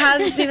was like, how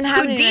is this even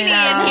happening? Houdini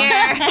right now? in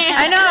here.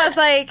 I know. It's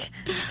like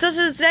still to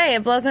this day,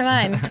 it blows my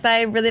mind because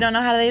I really don't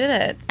know how they did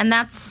it. And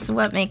that's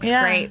what makes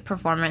Yeah. great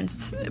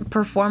performers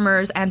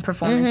and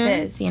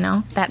performances. You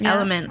know, that Yeah.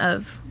 element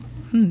of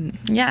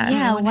Yeah.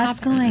 Yeah, what what's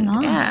happened? going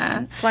on? Yeah.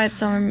 That's why it's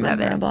so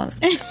memorable. I was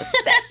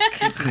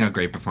like,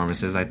 Great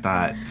performances. I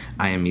thought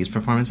IME's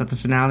performance at the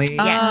finale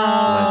Yes.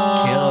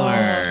 was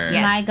killer.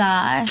 Yes. My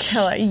gosh.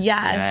 killer.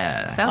 Yes.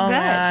 Yeah. So Oh good.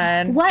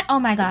 my God. What? Oh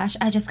my gosh!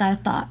 I just got a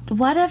thought.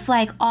 What if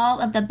like all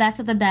of the best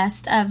of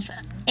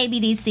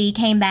ABDC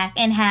came back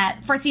and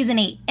had for season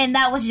 8, and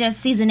that was just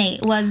season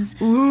 8 was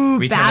Return of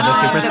the Battle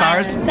of the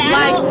Superstars.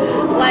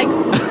 battle. Like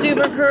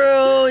Super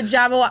Crew,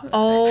 Jabba.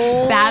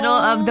 Oh. Battle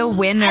of the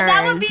Winners.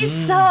 That would be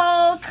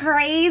so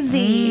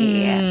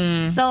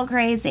crazy, so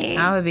crazy.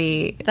 That would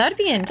be. That'd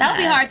be intense. That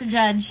would be hard to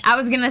judge. I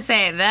was gonna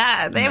say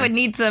that they would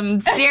need some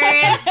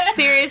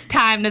serious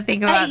time to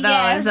think about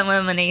Yes. those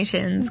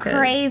eliminations. 'cause-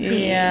 Crazy.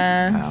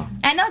 Yeah. Wow.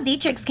 I know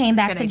Dietrich came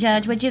back good to idea.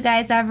 judge. Would you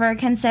guys ever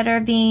consider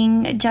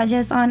being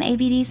judges on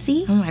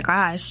ABDC? Oh my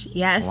gosh!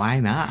 Yes. Why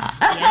not?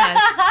 Yes,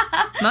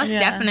 most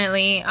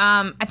definitely.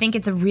 I think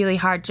it's a really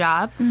hard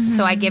job,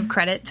 so I give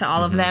credit to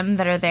all of them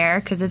that are there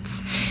because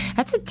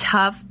that's a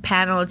tough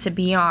panel to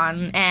be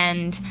on,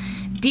 and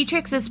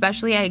Dietrich's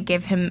especially. I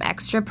give him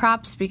extra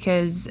props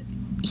because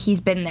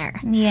he's been there.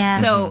 Yeah.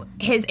 So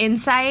his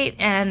insight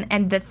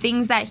and the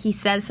things that he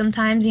says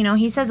sometimes,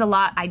 he says a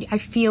lot. I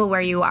feel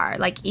where you are.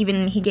 Like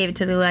even he gave it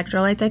to the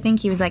electrolytes. I think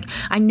he was like,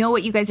 I know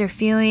what you guys are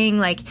feeling.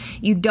 Like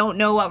you don't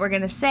know what we're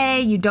gonna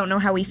say. You don't know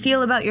how we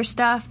feel about your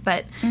stuff,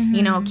 but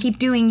keep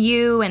doing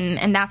you,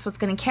 and that's what's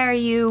gonna carry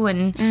you.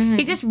 And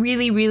he's just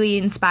really, really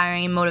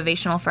inspiring and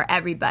motivational for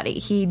everybody.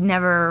 He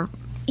never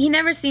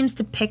seems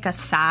to pick a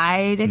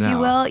side, if you No.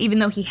 will, even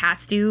though he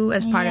has to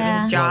as part of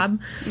Yeah. his job.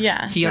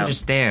 Yeah. He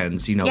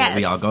understands, what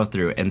we Yes. all go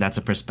through, and that's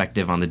a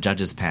perspective on the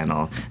judges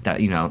panel that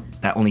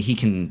that only he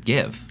can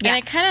give. And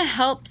it kind of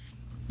helps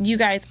you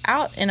guys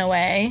out in a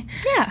way.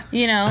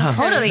 Yeah.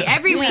 Totally.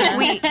 Every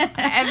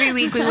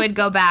week we would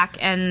go back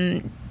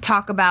and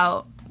talk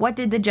about what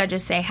did the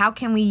judges say? How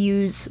can we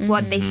use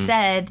what they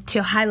said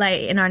to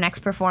highlight in our next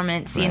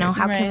performance? How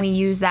can Right. we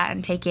use that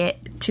and take it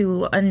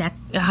to a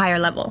higher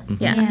level?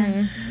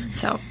 Yeah.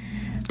 So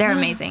they're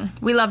amazing.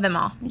 We love them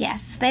all.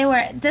 Yes, they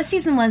were. This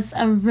season was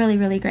a really,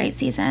 really great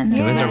season.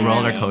 It was a Really,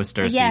 roller really.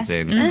 coaster Yes.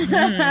 season.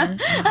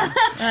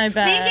 I bet.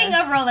 Speaking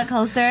of roller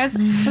coasters,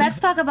 let's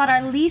talk about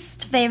our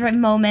least favorite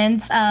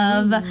moments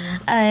of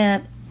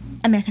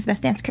America's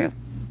Best Dance Crew.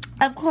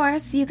 Of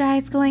course, you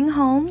guys going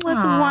home was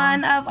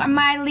one of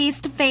my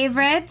least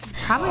favorites.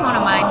 Probably one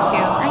of mine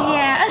too.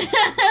 Yeah.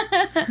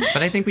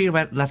 But I think we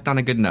left on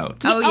a good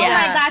note. Oh, Oh yeah.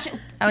 my gosh.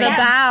 Oh, Yeah. yeah.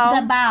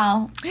 bow. The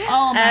bow.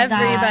 Oh my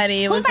gosh.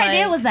 Everybody Whose was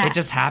idea like- was that? It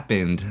just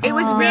happened. It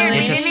was weird.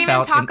 It We just didn't even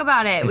felt talk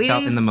about it. It We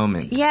felt didn't- in the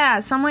moment. Yeah,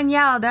 someone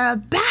yelled, "They're a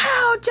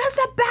bow, just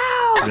a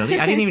bow." Really?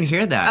 I didn't even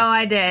hear that. Oh,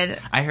 I did.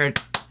 I heard,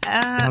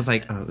 I was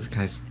like, oh, this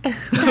guy's.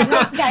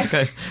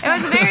 Guys,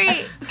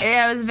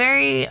 It was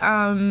very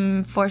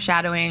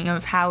foreshadowing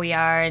of how we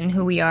are and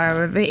who we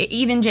are.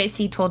 Even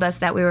JC told us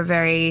that we were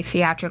very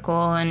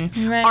theatrical and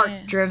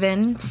art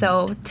driven.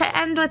 So to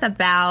end with a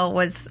bow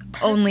was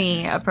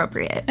only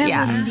appropriate. it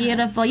was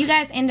beautiful. You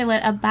guys ended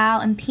with a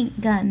bow and pink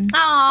guns.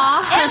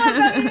 Aww. It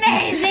was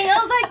amazing. I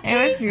was like,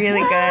 It was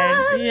really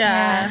good.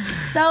 Yeah.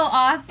 so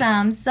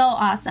awesome, so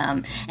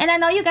awesome. And I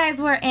know you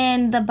guys were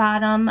in the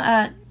bottom,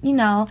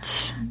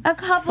 a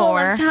couple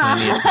Four. of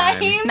Plenty of times.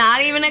 times.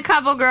 Not even a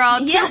couple, girl.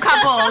 Yeah. 2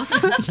 couples.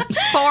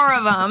 4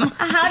 of them.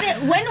 How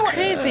did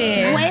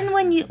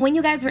when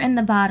you guys were in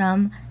the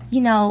bottom?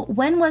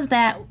 When was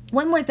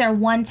there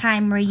one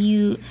time where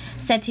you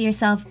said to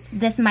yourself,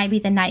 "This might be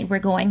the night we're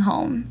going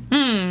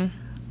home"?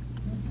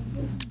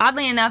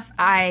 Oddly enough,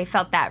 I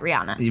felt that,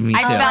 Rihanna. Me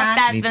I too. felt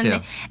that. Me too.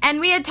 And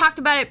we had talked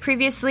about it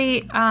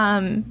previously.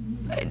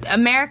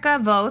 America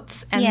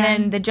votes, and Yeah.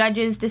 then the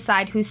judges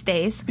decide who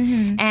stays.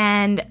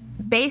 And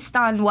based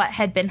on what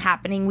had been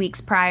happening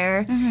weeks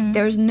prior,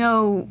 there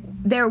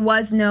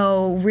was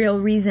no real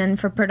reason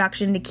for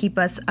production to keep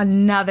us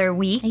another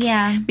week.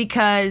 Yeah.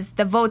 Because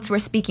the votes were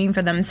speaking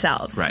for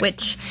themselves, Right.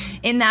 which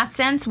in that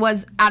sense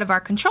was out of our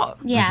control.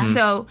 Yeah.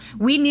 So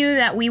we knew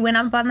that we went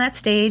up on that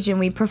stage and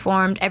we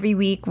performed every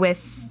week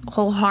with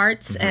whole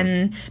hearts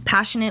and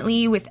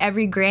passionately with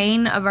every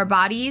grain of our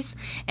bodies,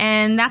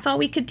 and that's all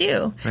we could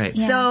do. Right.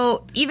 Yeah.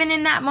 So even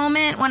in that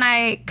moment when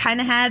I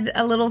kind of had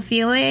a little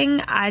feeling,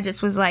 I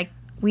just was like,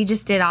 we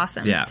just did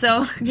awesome. Yeah.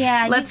 So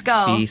Yeah, let's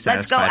go. Be Let's go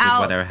satisfied with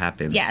out. whatever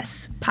happens.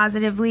 Yes,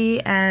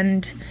 positively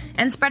and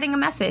spreading a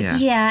message. Yeah.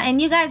 Yeah,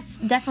 and you guys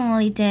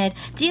definitely did.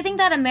 Do you think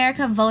that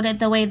America voted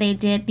the way they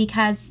did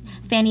because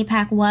Fanny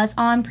Pack was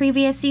on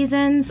previous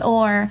seasons,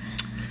 or?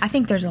 I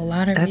think there's a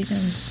lot of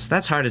reasons.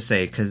 That's hard to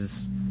say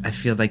because I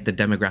feel like the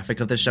demographic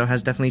of the show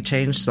has definitely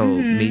changed. So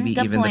maybe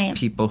good even point. the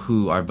people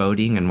who are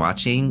voting and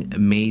watching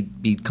may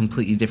be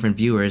completely different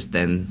viewers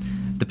than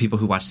the people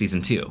who watch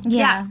season 2.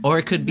 Yeah. Or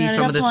it could be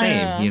some of the point.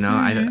 same.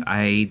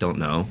 I don't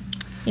know.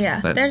 Yeah,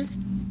 But-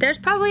 there's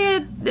probably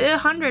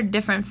 100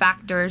 different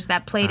factors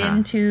that played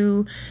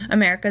into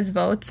America's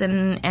votes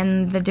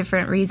and the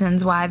different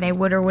reasons why they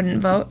would or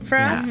wouldn't vote for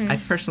Yeah, us. I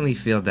personally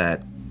feel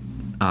that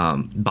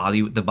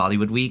the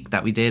Bollywood week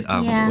that we did,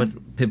 Yeah.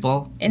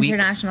 Pitbull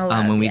International week,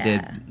 Love, when we yeah.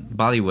 did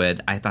Bollywood,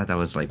 I thought that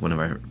was like one of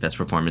our best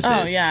performances.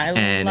 Oh, yeah, I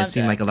and it loved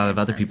seemed it. like a lot of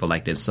other people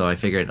liked it. So I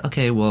figured,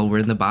 okay, well, we're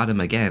in the bottom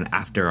again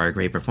after our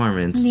great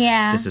performance.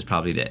 Yeah. This is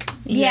probably it.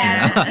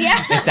 Yeah.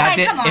 Yeah.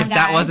 If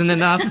that wasn't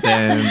enough,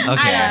 then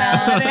okay.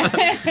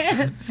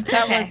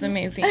 That was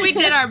amazing. We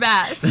did our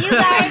best. You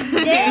guys did.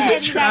 You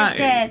guys tried.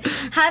 did.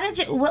 How did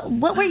you?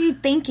 What were you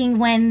thinking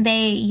when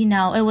they?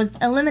 It was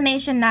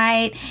elimination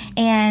night,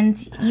 and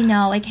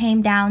it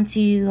came down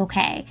to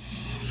okay,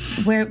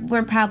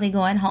 we're probably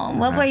going home.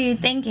 What were you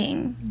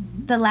thinking?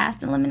 The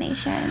last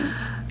elimination.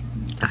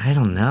 I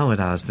don't know what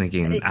I was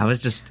thinking. I was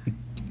just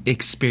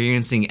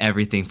experiencing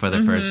everything for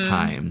the first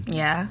time.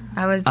 Yeah,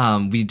 I was.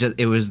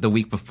 It was the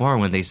week before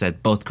when they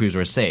said both crews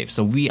were safe,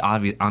 so we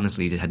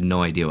honestly had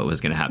no idea what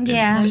was going to happen.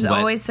 Yeah. There's What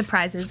always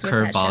surprises with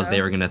that curveballs show.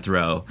 they were going to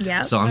throw.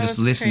 Yep. So I'm That just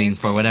was listening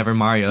crazy. for whatever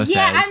Mario says.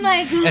 Yeah, I'm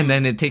like- and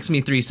then it takes me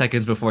 3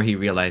 seconds before he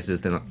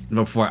realizes. Then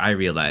before I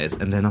realize,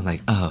 and then I'm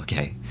like, oh,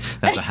 okay,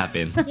 that's what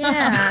happened.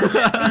 Yeah.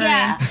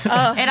 Yeah.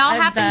 It all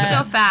happens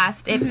bet. so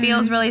fast. It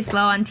feels really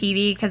slow on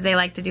TV because they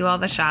like to do all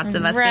the shots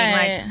of us being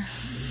like,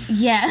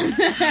 Yes.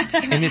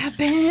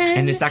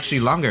 and it's actually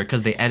longer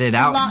because they edit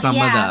out some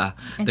yeah. of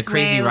the It's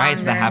crazy way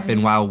rides that longer.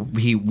 happen while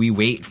we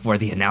wait for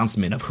the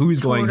announcement of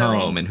who's going Totally.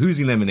 home and who's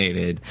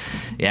eliminated.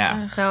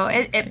 Yeah. So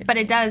but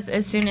it does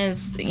as soon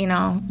as the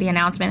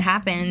announcement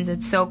happens.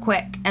 It's so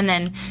quick, and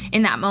then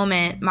in that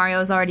moment,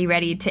 Mario's already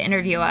ready to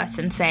interview us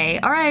and say,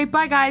 "All right,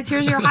 bye guys,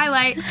 here's your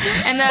highlight."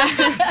 And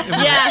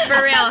yeah,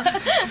 for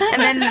real.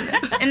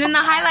 And then the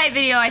highlight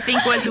video I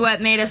think was what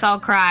made us all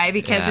cry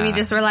because we Yeah.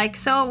 just were like,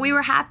 so we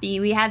were happy.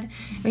 We had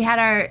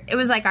it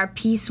was like our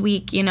peace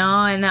week, and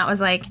that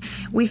was like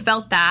we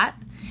felt that.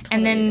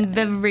 And then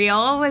the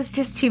reel was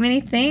just too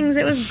many things.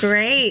 It was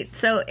great.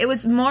 So it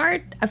was more,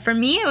 for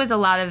me, it was a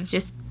lot of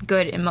just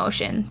good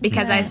emotion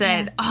because I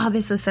said, oh,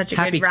 this was such a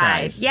Happy good ride.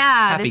 cries. Yeah,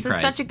 Happy this was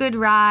cries. such a good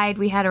ride.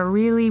 We had a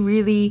really,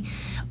 really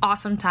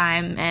awesome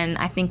time, and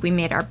I think we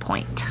made our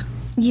point.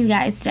 You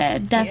guys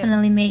did.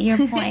 Definitely made your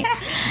point.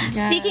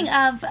 Speaking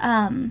of,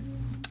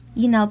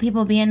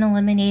 people being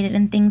eliminated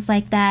and things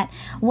like that,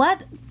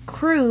 what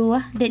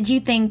crew did you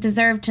think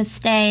deserved to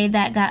stay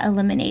that got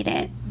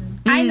eliminated?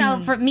 I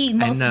know for me, I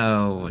most.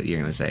 know what you're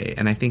going to say.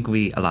 And I think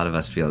a lot of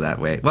us feel that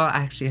way. Well,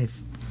 actually,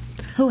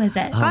 Who is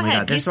it? oh my ahead.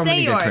 God, there's You so say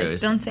many good yours.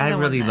 crews. Don't say I the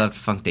one really that- loved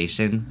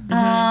Funkdation.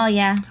 Oh,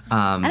 yeah.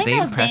 think They that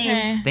was impressed,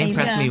 Dave's they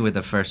impressed favorite. me with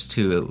the first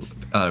 2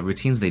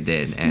 routines they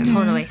did. And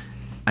Totally.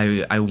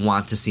 I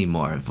want to see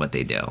more of what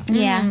they do.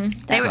 Yeah.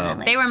 They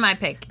were my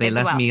pick. They as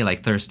left well. me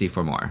thirsty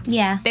for more.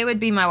 Yeah. They would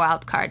be my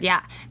wild card.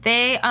 Yeah,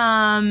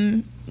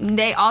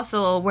 they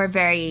also were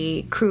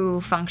very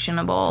crew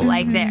functionable.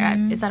 Like,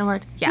 is that a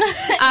word? Yeah.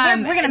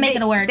 We're going to make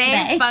it a word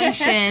today. They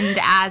functioned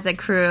as a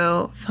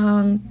crew.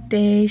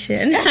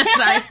 Foundation.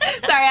 Sorry,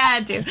 I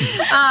had to.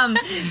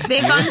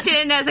 They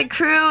functioned as a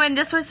crew and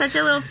just were such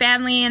a little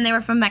family, and they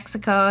were from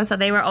Mexico, so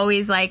they were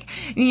always like,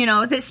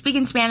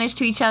 speaking Spanish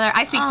to each other.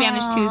 I speak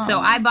Spanish too, so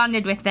I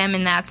bonded with them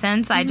in that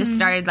sense. I just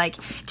started like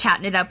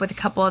chatting it up with a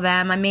couple of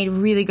them. I made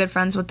really good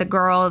friends with the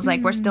girls.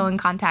 Like, we're still in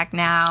contact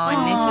now,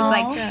 and it's just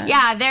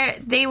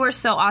like, they were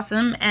so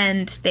awesome,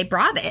 and they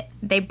brought it,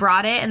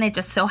 and it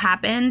just so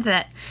happened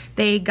that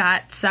they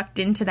got sucked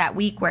into that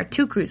week where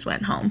 2 crews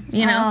went home.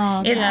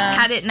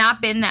 Had it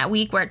not been that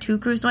week where 2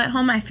 crews went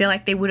home, I feel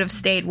like they would have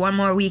stayed one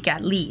more week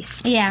at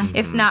least,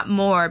 if not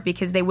more,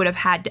 because they would have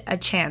had a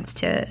chance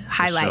to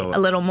highlight a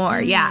little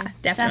more. Yeah,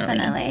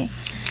 definitely.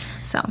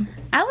 So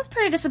I was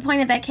pretty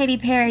disappointed that Katy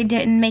Perry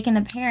didn't make an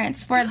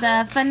appearance for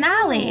the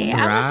finale.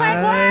 I was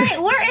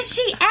like, where is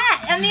she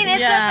at? I mean, it's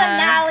the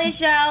finale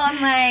show.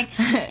 I'm like,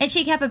 and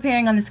she kept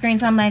appearing on the screen,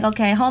 so I'm like,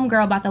 okay,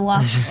 homegirl about to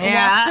walk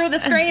through the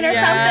screen or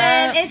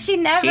something. And she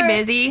never. She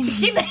busy.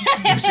 She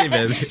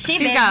busy.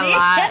 She's got a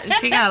lot.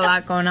 She got a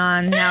lot going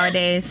on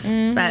nowadays.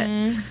 But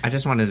I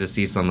just wanted to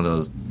see some of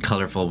those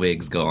colorful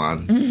wigs go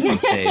on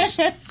stage.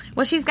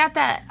 Well, she's got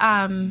that.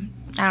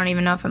 I don't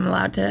even know if I'm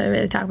allowed to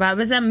really talk about it,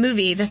 but it's a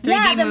movie, the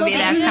 3D movie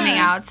that's coming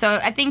out. So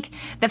I think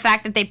the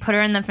fact that they put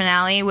her in the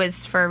finale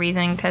was for a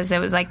reason, because it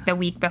was like the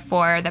week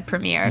before the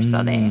premiere.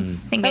 So they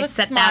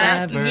set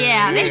that up.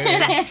 Yeah,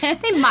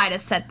 they might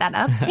have set that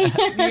up.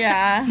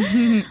 Yeah,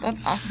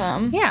 that's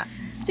awesome. Yeah.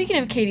 Speaking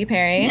of Katy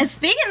Perry.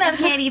 Speaking of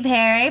Katy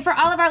Perry, for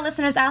all of our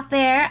listeners out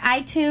there,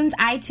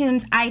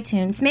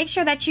 iTunes, make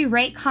sure that you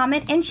rate,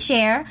 comment, and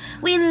share.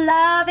 We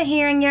love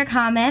hearing your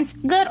comments,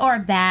 good or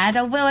bad.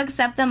 We'll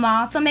accept them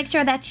all. So make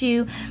sure that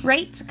you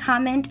rate,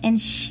 comment, and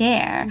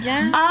share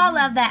all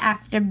of the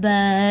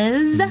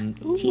AfterBuzz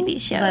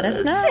TV shows. Let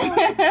us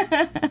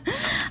know.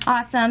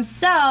 Awesome.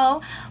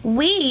 So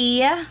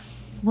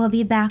we'll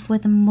be back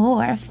with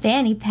more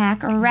Fanny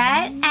Pack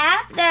right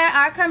after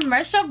our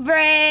commercial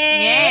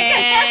break.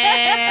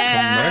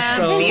 Yeah.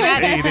 Commercial.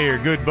 Hey there,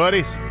 good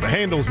buddies. The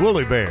handle's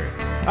Woolly Bear.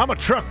 I'm a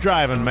truck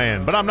driving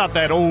man, but I'm not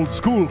that old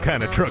school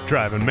kind of truck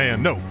driving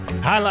man, no.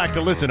 I like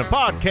to listen to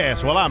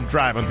podcasts while I'm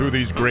driving through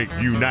these great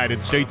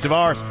United States of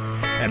ours.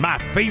 And my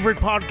favorite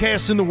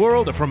podcasts in the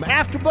world are from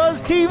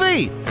AfterBuzz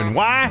TV. And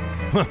why?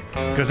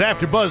 Because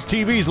AfterBuzz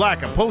TV is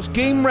like a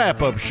post-game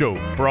wrap-up show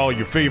for all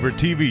your favorite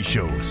TV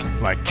shows,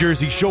 like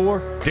Jersey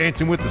Shore,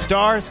 Dancing with the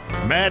Stars,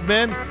 Mad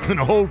Men, and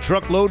a whole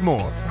truckload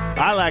more.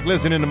 I like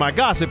listening to my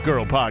Gossip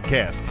Girl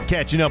podcast,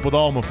 catching up with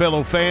all my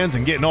fellow fans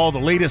and getting all the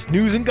latest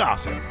news and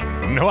gossip.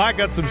 No, I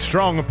got some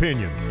strong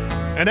opinions.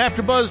 And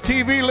AfterBuzz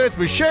TV lets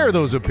me share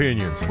those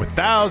opinions with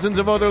thousands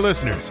of other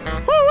listeners.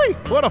 Woo-wee,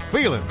 what a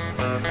feeling.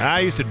 I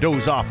used to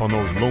doze off on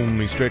those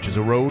lonely stretches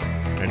of road.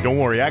 And don't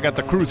worry, I got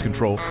the cruise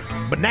control.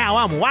 But now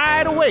I'm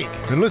wide awake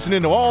and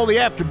listening to all the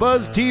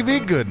AfterBuzz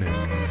TV goodness.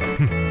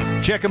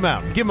 Check them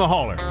out. Give them a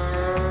holler.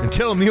 And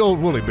tell them the old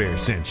Woolly Bear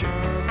sent you.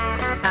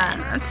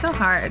 It's so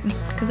hard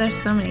because there's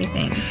so many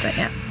things, but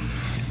yeah.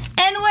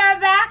 And we're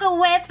back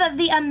with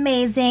the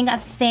amazing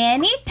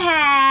Fanny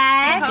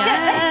Pack.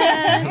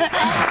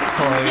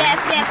 Yes.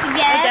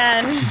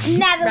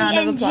 Natalie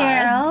and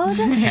Gerald.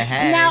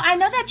 Now, I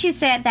know that you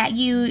said that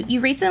you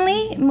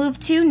recently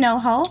moved to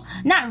NoHo.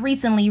 Not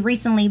recently,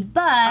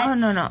 but... Oh,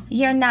 no.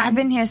 You're not... I've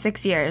been here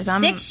 6 years.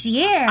 6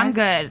 years? I'm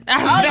good.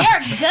 You're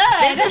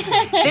good.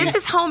 This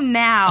is home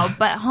now,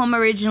 but home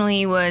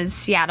originally was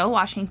Seattle,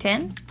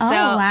 Washington. Oh, so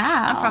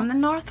wow. I'm from the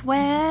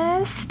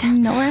Northwest.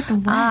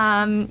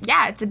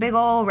 Yeah, it's a big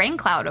old rain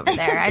cloud over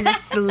there. I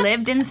just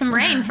lived in some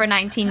rain for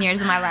 19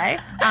 years of my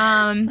life.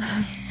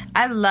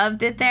 I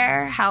loved it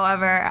there.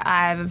 However,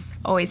 I've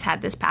always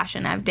had this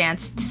passion. I've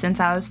danced since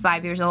I was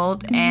 5 years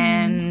old,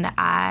 and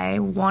I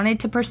wanted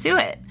to pursue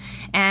it.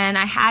 And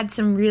I had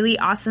some really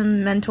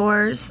awesome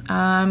mentors.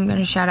 I'm going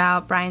to shout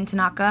out Brian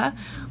Tanaka,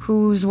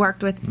 who's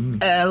worked with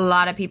a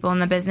lot of people in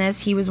the business.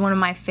 He was one of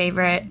my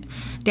favorite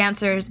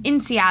dancers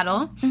in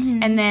Seattle,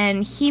 and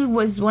then he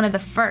was one of the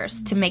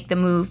first to make the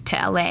move to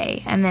LA,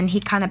 and then he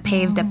kind of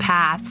paved a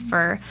path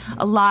for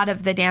a lot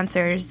of the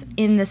dancers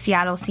in the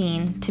Seattle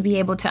scene to be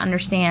able to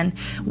understand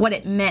what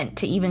it meant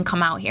to even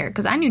come out here,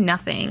 because I knew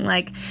nothing.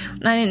 Like,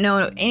 I didn't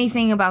know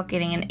anything about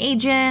getting an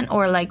agent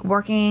or like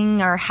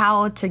working or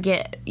how to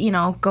get,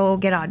 go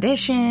get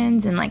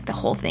auditions and like the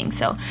whole thing.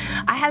 So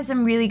I had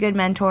some really good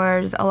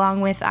mentors, along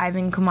with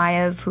Ivan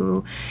Kumayev,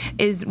 who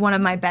is one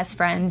of my best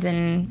friends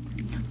and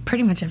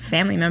pretty much a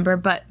family member,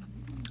 but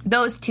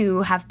those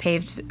two have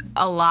paved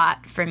a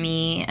lot for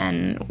me.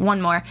 And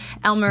one more,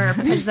 Elmer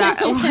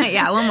Pizarro.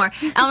 One more.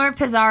 Elmer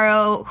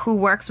Pizarro, who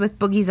works with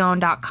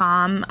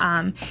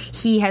BoogieZone.com.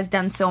 He has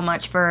done so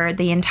much for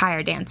the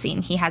entire dance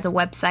scene. He has a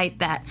website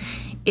that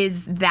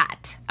is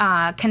that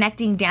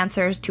connecting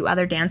dancers to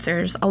other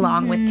dancers,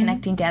 along with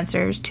connecting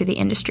dancers to the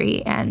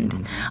industry,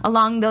 and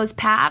along those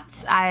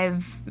paths,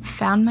 I've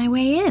found my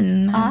way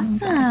in.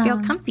 Awesome. I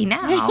feel comfy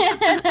now.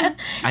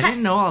 I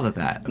didn't know all of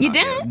that. You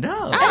didn't?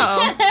 No.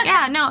 Oh,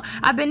 yeah, no.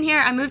 I've been here.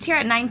 I moved here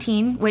at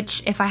 19,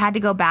 which if I had to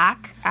go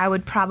back, I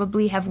would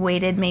probably have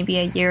waited maybe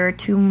a year or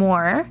two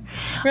more.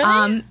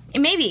 Really?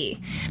 Maybe.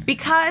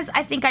 Because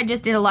I think I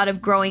just did a lot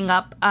of growing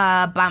up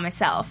by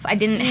myself. I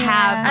didn't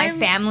have my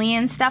family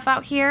and stuff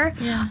out here.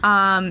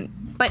 Yeah.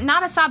 But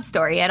not a sob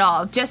story at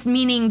all. Just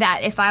meaning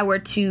that if I were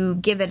to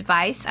give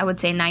advice, I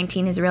would say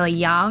 19 is really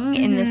young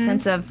in the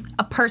sense of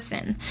a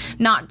person.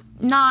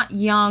 Not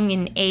young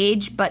in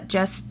age, but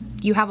just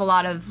you have a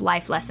lot of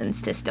life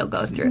lessons to still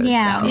go through.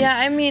 Yeah. So. Yeah,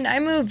 I mean,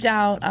 I moved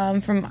out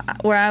from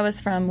where I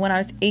was from when I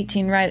was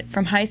 18, right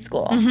from high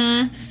school.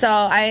 So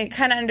I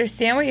kind of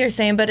understand what you're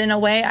saying, but in a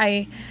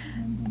way,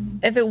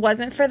 if it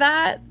wasn't for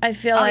that, I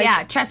feel like...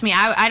 yeah, trust me,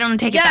 I don't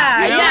take it Yeah,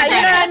 back. you know what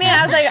I mean?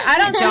 I was like, I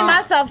don't see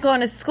myself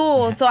going to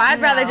school, so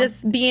I'd rather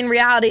just be in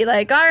reality,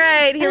 like, all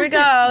right, here we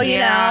go, you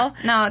know?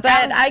 No,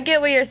 but I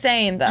get what you're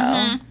saying,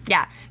 though.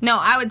 Yeah. No,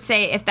 I would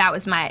say if that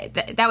was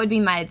that would be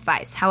my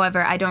advice.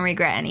 However, I don't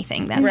regret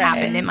anything that's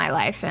happened in my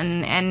life,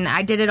 and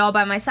I did it all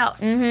by myself.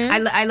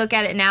 I look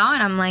at it now,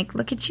 and I'm like,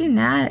 look at you,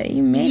 Nat.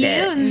 You made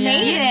it. You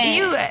made it.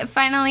 You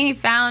finally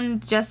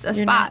found just a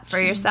spot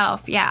for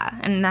yourself. Yeah,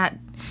 and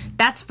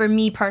that's for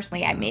me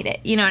personally. I made it.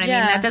 You know what I mean?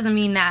 That doesn't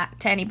mean that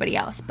to anybody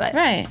else, but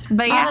Right.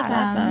 But yeah, that's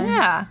awesome.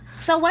 Yeah.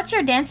 So what's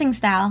your dancing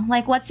style?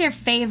 Like, what's your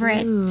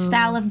favorite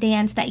style of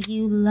dance that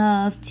you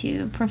love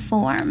to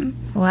perform?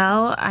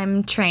 Well,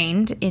 I'm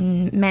trained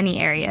in many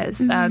areas.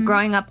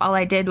 Growing up, all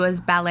I did was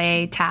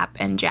ballet, tap,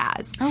 and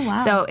jazz. Oh, wow.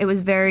 So it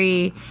was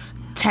very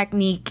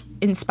technique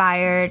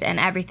inspired, and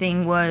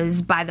everything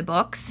was by the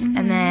books.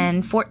 And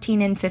then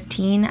 14 and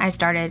 15, I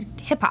started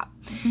hip hop.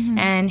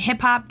 And hip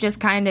hop just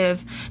kind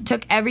of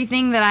took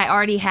everything that I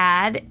already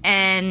had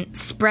and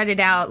spread it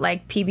out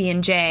like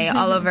PB&J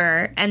all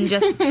over. And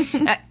just,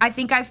 I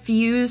think I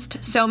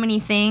fused so many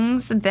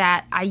things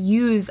that I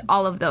use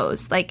all of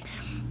those. Like,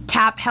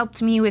 tap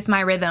helped me with my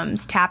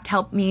rhythms. Tap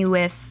helped me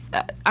with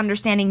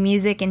understanding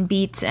music and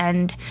beats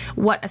and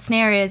what a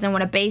snare is and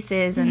what a bass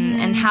is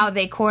and how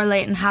they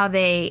correlate and how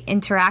they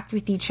interact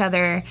with each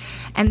other.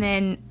 And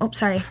then,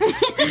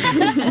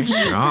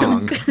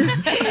 Strong.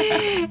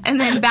 and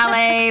then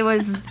ballet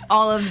was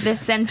all of the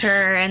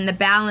center and the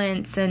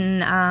balance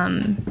and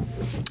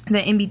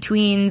the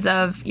in-betweens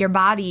of your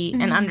body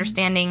and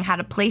understanding how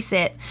to place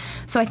it.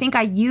 So I think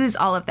I use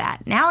all of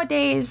that.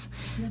 Nowadays,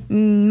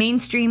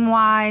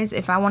 mainstream-wise,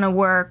 if I want to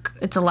work,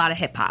 it's a lot of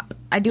hip-hop.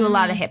 I do a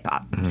lot of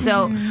hip-hop.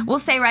 So we'll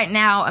say right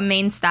now a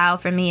main style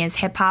for me is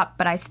hip-hop,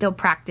 but I still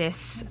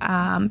practice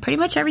pretty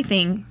much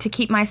everything to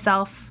keep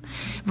myself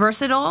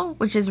versatile,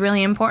 which is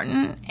really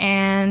important,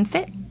 and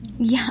fit.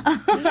 Yeah.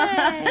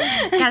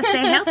 Gotta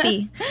stay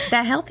healthy.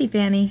 That healthy,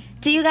 Fanny.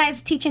 Do you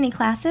guys teach any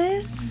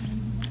classes?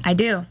 I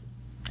do.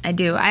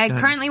 I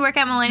currently work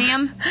at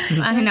Millennium.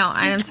 I know.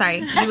 I'm sorry.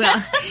 You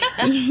will.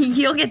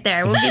 You'll get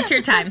there. We'll get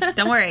your time.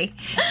 Don't worry.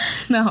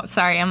 No,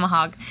 sorry. I'm a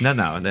hog.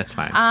 No, that's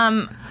fine.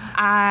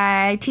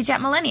 I teach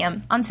at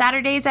Millennium on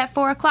Saturdays at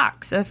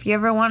 4:00. So if you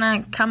ever want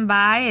to come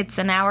by, it's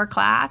an hour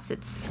class.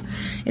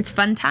 It's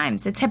fun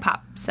times. It's hip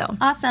hop. So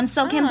Awesome.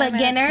 So can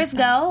beginners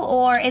go,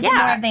 or is it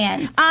more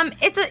advanced?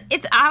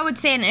 It's I would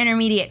say an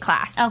intermediate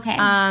class. Okay.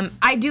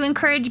 I do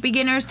encourage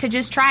beginners to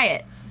just try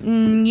it.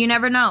 You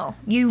never know.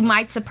 You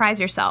might surprise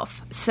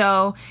yourself.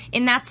 So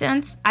in that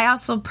sense, I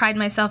also pride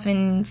myself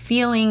in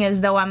feeling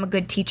as though I'm a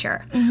good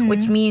teacher,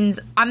 which means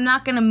I'm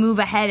not going to move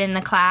ahead in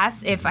the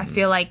class if I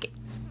feel like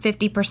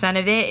 50%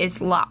 of it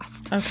is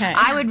lost. Okay.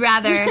 I would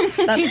rather.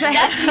 She's like,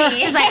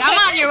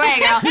 I'm on your way,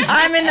 girl.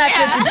 I'm in that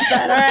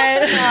 50%, all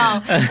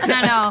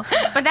right?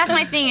 No. But that's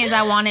my thing is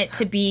I want it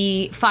to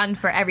be fun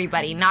for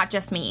everybody, not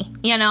just me.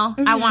 You know?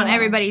 I want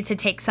everybody to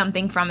take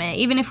something from it.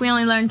 Even if we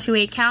only learn 2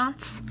 8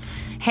 counts.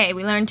 Hey,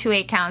 we learned 2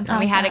 8 counts and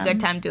we had a good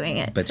time doing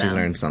it. But you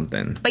learned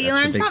something. But you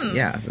learned something.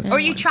 Yeah. Or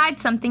you tried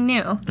something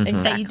new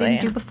that you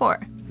didn't do before.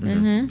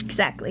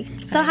 Exactly.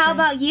 So how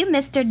about you,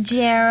 Mr.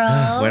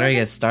 Gerald? Where do I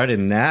get started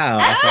now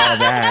after all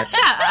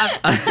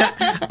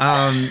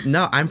that?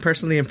 No, I'm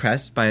personally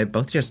impressed by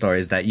both your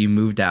stories that you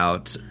moved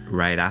out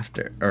right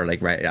after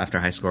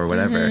high school or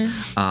whatever.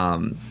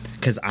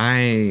 Because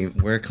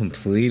we're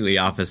completely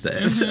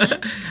opposites.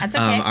 That's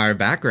okay. Our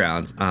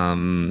backgrounds.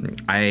 I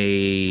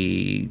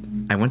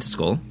went to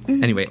school.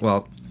 Anyway,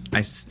 well,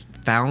 I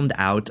found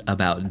out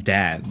about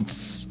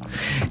dance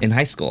in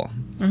high school.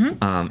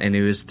 And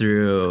it was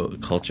through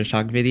Culture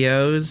Shock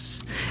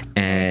videos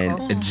and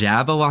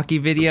Jabberwocky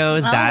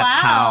videos. That's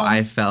how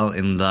I fell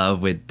in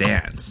love with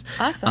dance.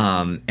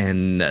 Awesome.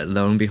 And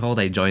lo and behold,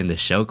 I joined the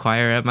show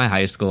choir at my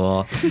high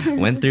school,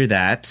 went through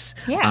that.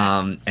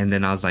 Yeah. And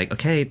then I was like,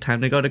 okay,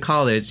 time to go to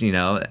college. You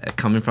know,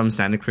 coming from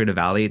Santa Cruz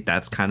Valley,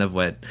 that's kind of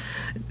what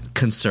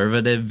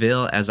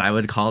conservativeville, as I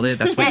would call it.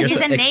 That's what Yeah, you're he's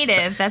a so-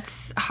 native.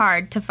 That's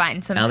hard to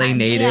find sometimes. LA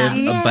native,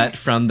 Yeah. but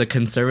from the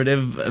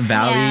conservative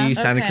valley,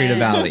 Yeah, Santa okay. Cruz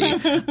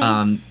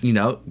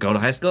Valley. Go to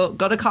high school,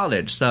 go to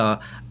college. So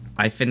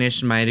I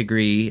finished my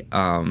degree in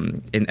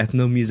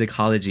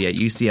ethnomusicology at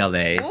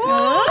UCLA.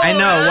 I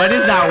know, what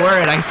is that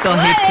word? I still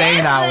hate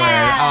saying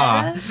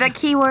that word. The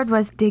key word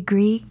was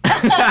degree.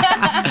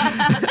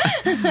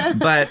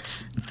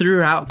 But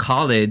throughout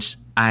college,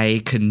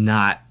 I could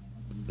not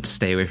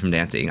stay away from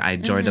dancing. I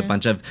joined a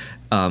bunch of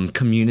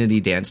community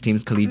dance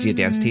teams, collegiate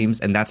dance teams,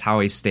 and that's how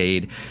I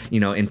stayed,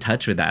 in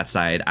touch with that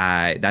side.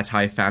 That's how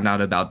I found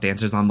out about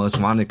Dancers on Most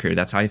Wanted crew.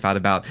 That's how I found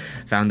out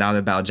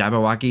about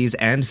Jabberwockies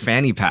and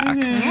Fanny Pack.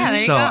 Yeah, there you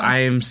So go. I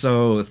am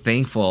so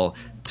thankful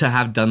to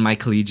have done my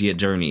collegiate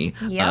journey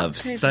Yeah, of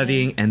that's crazy.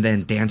 studying and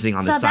then dancing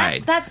on the So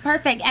side. that's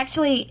perfect.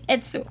 Actually,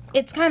 it's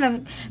kind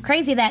of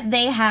crazy that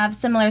they have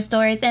similar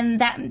stories, and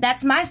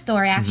that's my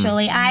story.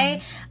 Actually, I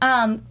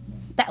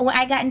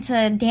got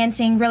into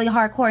dancing really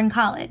hardcore in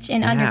college,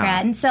 in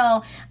undergrad, and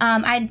so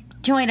I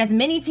joined as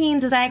many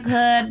teams as I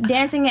could,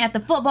 dancing at the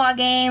football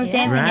games,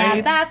 dancing Right.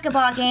 at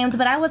basketball games,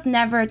 but I was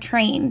never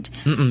trained.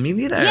 Me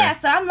neither. Yeah,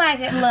 so I'm like,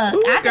 look,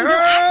 I can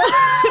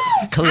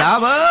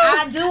Collabo.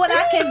 I do what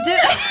I can do.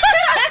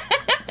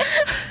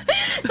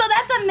 So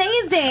that's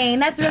amazing.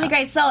 That's really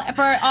great. So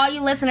for all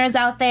you listeners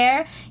out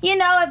there,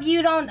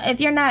 if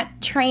you're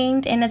not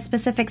trained in a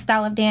specific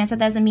style of dance, it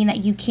doesn't mean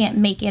that you can't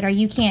make it or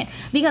you can't.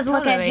 Because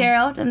look at Totally.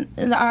 Gerald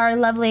and our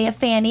lovely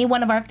Fanny,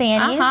 one of our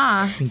Fannies.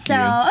 So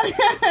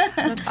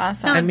That's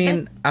awesome. I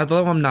mean,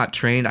 although I'm not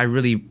trained, I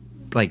really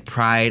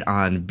pride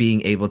on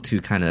being able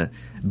to kind of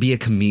be a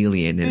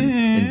chameleon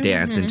in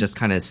dance and just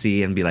kind of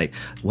see and be like,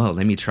 whoa,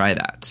 let me try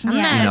that.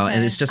 Yeah.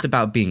 And it's just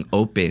about being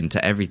open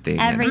to everything.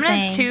 Every- I'm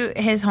going to Everything. toot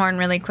his horn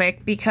really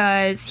quick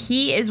because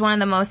he is one of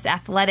the most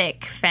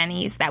athletic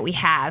fannies that we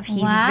have. He's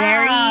Wow.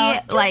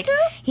 very, Toot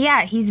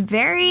toot? he's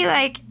very,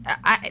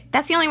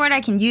 that's the only word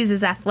I can use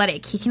is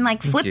athletic. He can,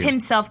 flip you.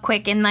 himself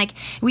quick and,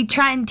 we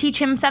try and teach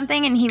him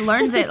something and he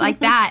learns it like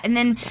that. And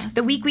then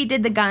the week we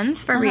did the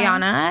guns for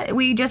Rihanna,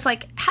 we just,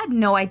 had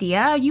no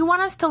idea. You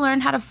want us to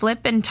learn how to flip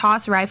and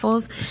toss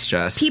rifles?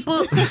 Stress.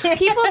 People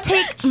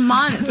take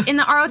months in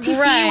the ROTC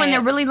Right. when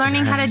they're really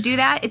learning how to do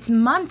that. It's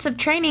months of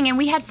training, and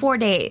we had 4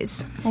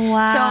 days.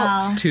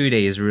 wow. 2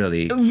 days,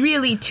 really.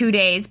 Really 2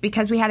 days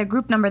because we had a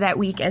group number that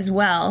week as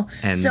well.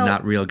 And so,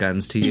 not real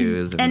guns to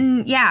use.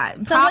 And yeah.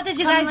 So what did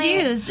you guys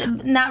use?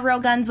 Not real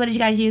guns. What did you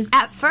guys use?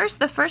 At first,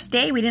 the first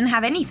day, we didn't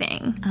have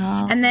anything.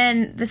 Oh. And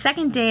then the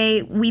second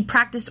day, we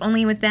practiced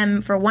only with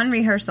them for one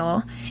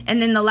rehearsal.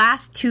 And then the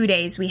last 2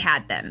 days, we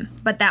had them.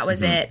 But that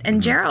was it.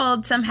 And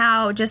Gerald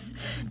somehow just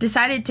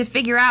decided to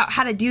figure out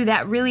how to do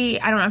that really,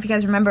 I don't know if you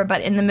guys remember,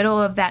 but in the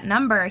middle of that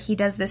number, he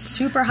does this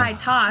super high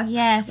toss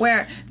Yes.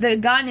 where the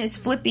gun is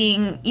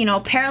flipping,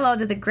 parallel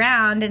to the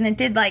ground. And it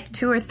did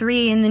 2 or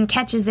 3 and then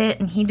catches it.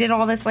 And he did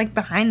all this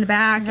behind the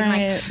back. Right.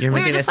 And You're we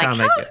were making it just sound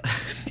how, like it.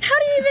 how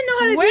do you even know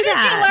how to Where do did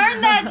that? you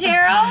learn that,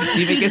 Gerald?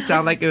 You make it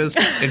sound like it was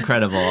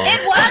incredible.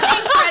 It was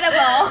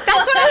incredible.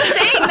 That's what I'm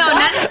saying,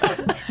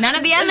 though. None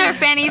of the other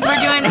fannies were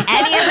doing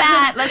any of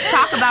that. Let's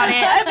talk about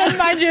it. And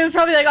mind you, it was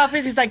probably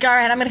he's like, all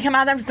right, I'm going to come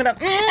out there. I'm just going to...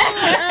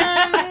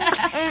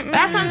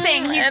 That's what I'm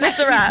saying. And it's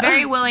a He's wrap.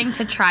 very willing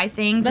to try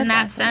things in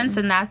that That's sense,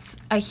 and that's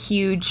a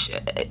huge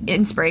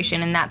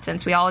inspiration in that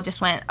sense. We all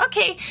just went,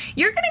 okay,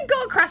 you're going to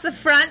go across the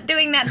front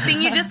doing that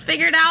thing you just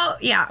figured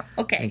out? Yeah,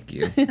 okay. Thank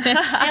you. It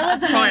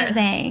was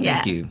amazing. Yeah.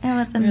 Thank you. It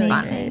was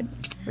amazing.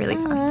 Really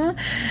fun.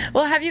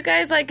 Well, have you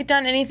guys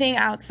done anything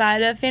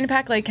outside of Fanny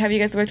Pack? Have you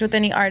guys worked with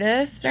any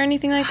artists or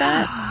anything like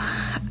that?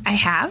 I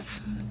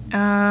have. Who's I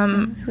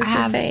your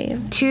have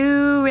fave?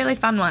 2 really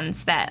fun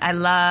ones that I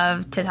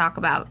love to talk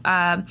about.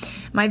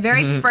 My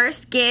very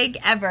first gig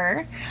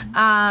ever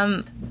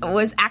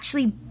was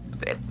actually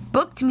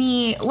booked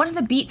me. One of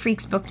the Beat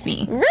Freaks booked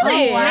me.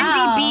 Really?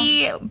 Wow.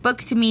 Lindsay B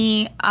booked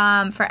me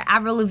for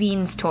Avril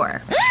Lavigne's tour,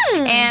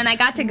 and I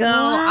got to go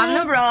on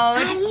the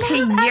road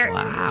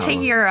to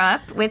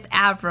Europe with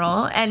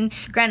Avril. And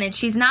granted,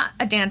 she's not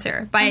a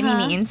dancer by any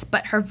means,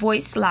 but her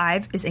voice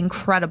live is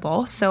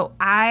incredible. So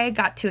I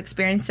got to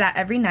experience that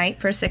every night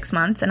for 6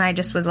 months, and I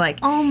just was like,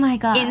 Oh my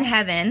god. in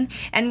heaven.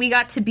 And we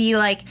got to be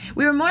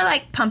we were more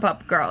like pump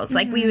up girls.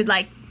 We would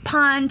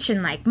punch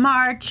and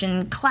march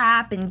and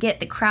clap and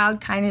get the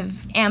crowd kind of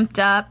amped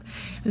up.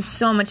 It was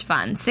so much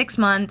fun. 6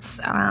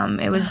 months.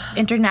 It was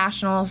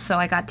international, so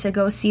I got to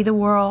go see the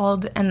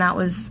world, and that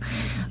was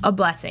a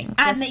blessing.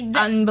 Just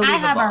unbelievable. I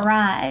have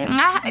arrived.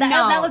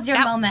 That was your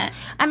moment.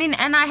 I mean,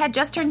 and I had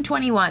just turned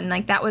 21.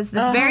 That was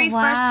the very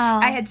wow. first.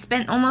 I had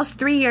spent almost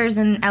 3 years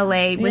in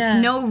LA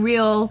with no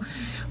real.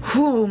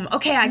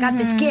 Okay, I got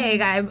this gig.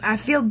 I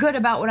feel good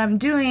about what I'm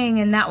doing,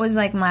 and that was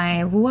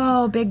my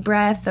whoa, big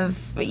breath of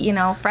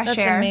fresh That's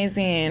air.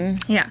 amazing.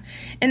 Yeah,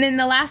 and then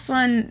the last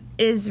one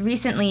is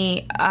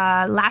recently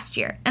last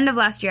year, end of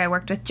last year. I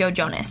worked with Joe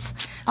Jonas.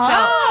 So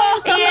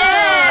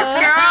yes,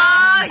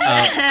 girl.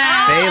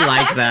 They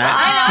like that.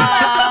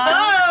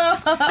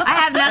 I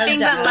have nothing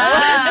but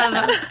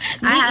love.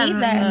 I have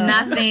either.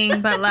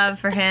 nothing but love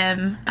for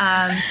him.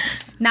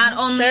 Not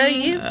only Sure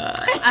you.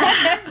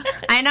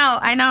 I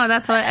know.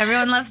 That's what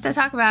everyone loves to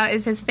talk about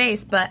is his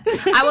face, but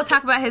I will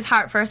talk about his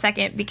heart for a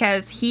second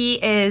because he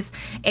is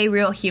a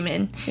real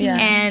human. Yeah.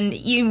 And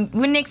you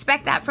wouldn't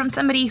expect that from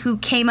somebody who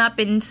came up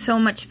in so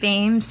much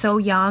fame, so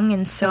young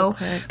and so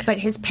quick. But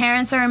his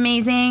parents are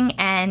amazing,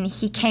 and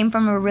he came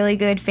from a really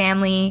good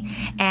family,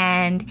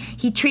 and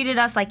he treated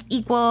us like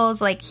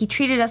equals, like he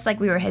treated us like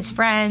we were his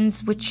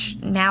friends, which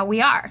now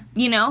we are,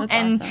 you know? That's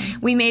and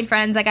awesome. we made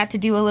friends. I got to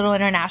do a little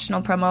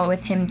international promo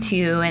with him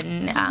too,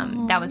 and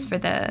that was for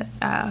the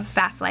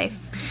Fast Life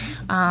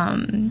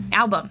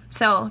album.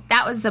 So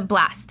that was a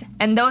blast.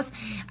 And those,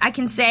 I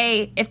can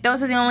say, if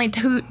those are the only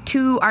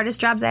two artist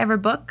jobs I ever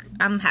book,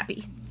 I'm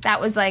happy. That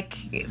was like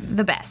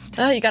the best.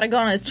 Oh, you got to go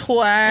on a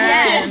tour.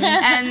 Yes,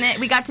 and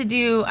we got to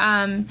do.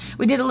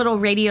 We did a little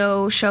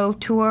radio show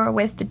tour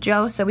with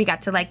Joe, so we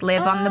got to like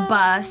live on the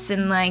bus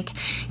and like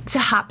to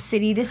hop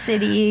city to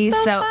city.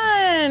 So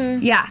fun.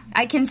 Yeah,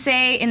 I can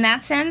say in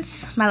that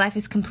sense, my life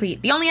is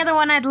complete. The only other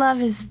one I'd love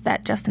is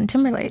that Justin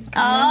Timberlake.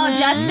 Oh,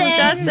 Justin.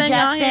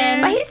 y'all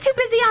here? But he's too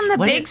busy on the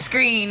What big is-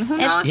 screen. Who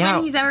knows Yeah.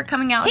 when he's ever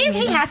coming out?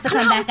 He has to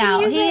come back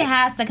out. He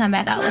has to come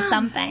back out with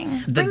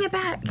something. Bring it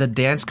back. The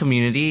dance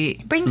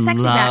community Bring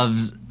sexy back.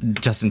 loves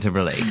Justin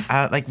Timberlake.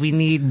 Like, we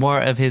need more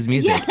of his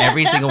music.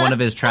 Every single one of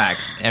his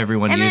tracks,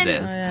 everyone And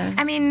uses. then,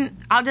 I mean,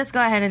 I'll just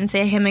go ahead and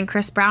say him and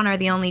Chris Brown are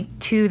the only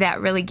two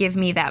that really give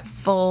me that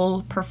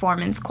full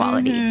performance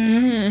quality.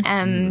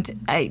 And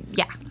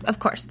yeah, of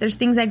course, there's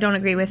things I don't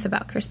agree with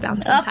about Chris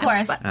Brown sometimes.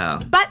 Of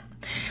course. But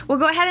we'll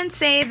go ahead and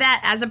say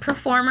that as a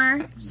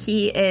performer,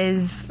 he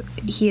is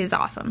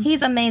awesome.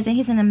 He's amazing.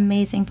 He's an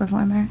amazing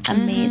performer.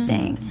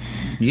 Amazing.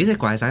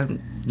 Music-wise,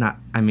 I'm not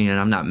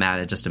mad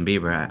at Justin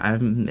Bieber.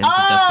 I'm into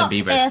Justin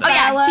Bieber if stuff. I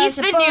yeah, was he's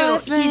your the new-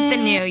 boyfriend. he's the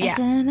new,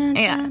 yeah.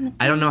 Yeah.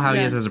 I don't know how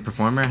he is as a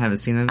performer. I haven't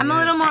seen him I'm a yet.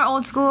 little more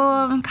old school.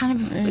 I'm kind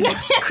of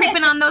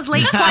creeping on those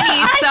late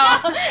 20s, so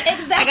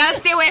I gotta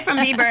stay away from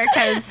Bieber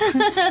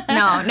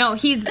because no,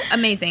 he's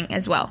amazing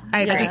as well.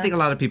 I agree. I just think a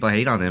lot of people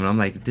hate on him. I'm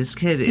like, this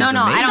kid is No,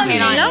 amazing. I don't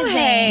hate on No him.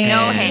 hate.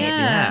 No hate.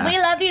 Yeah. We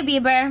love you,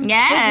 Bieber.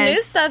 Yes. His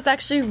new stuff's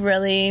actually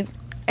really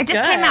It just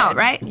good. came out,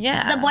 right?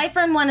 Yeah. The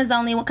boyfriend one is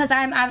only because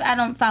I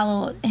don't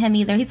follow him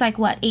either. He's like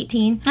what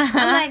 18.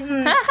 I'm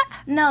like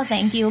no,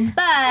 thank you.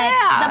 But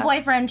Yeah. the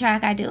boyfriend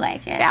track, I do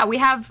like it. Yeah, we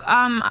have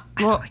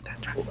well,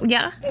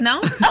 yeah,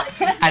 no?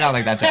 I don't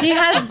like that track. He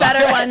has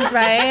better ones,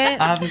 right?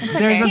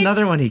 There's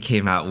another one he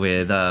came out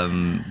with.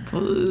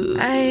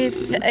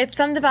 It's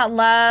something about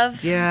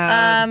love.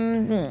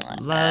 Yeah.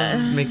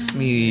 Love makes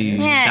me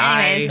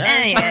die. Yeah,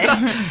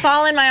 anyways.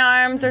 Fall in my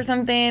arms or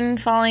something.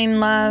 Falling in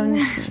love.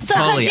 So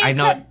Totally, could you, I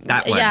know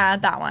that one. Yeah,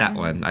 that one. That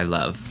one I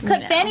love.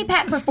 could Fanny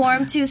Pack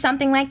perform to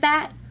something like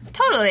that?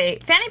 Totally.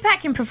 Fanny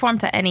Pack can perform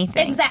to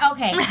anything. Exactly.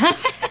 Okay.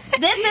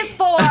 This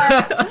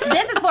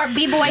is for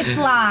B-Boy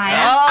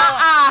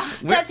Sly.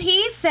 Because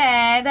he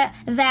said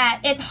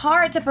that it's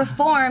hard to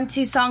perform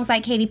to songs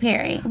like Katy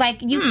Perry.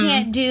 Like you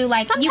can't do you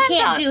Sometimes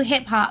can't I'll- do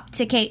hip hop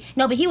to Kate.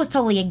 No, but he was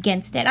totally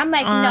against it. I'm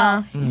like,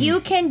 no, you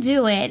can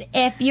do it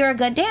if you're a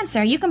good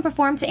dancer. You can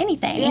perform to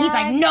anything. And he's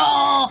like,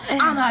 no,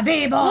 I'm a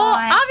B-boy. Well,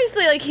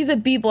 obviously, like he's a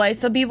b-boy,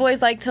 so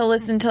b-boys like to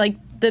listen to like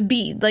the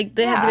beat. Like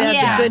they have to have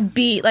Yeah. the good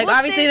beat. Like We'll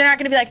obviously say- they're not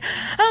going to be like,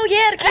 oh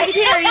yeah, the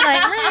Katy Perry,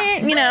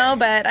 like you know.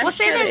 But I'm We'll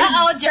say sure there's-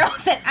 that- Gerald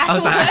said, I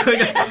was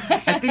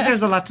like, I think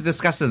there's a lot to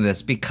discuss in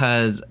this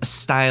because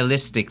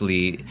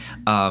stylistically,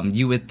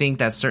 you would think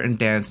that certain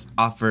dance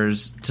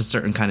offers to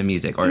certain kind of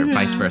music or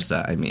vice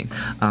versa. I mean,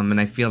 and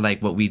I feel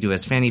like what we do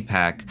as Fanny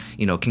Pack,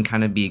 can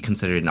kind of be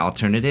considered an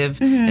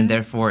alternative, and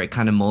therefore it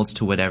kind of molds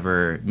to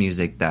whatever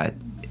music that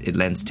it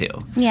lends to.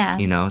 Yeah.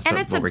 So And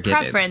it's what a we're given.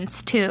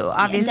 preference too,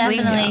 obviously.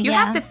 definitely, You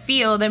yeah. have to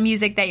feel the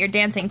music that you're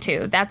dancing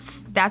to.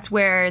 That's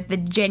where the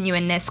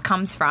genuineness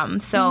comes from.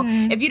 So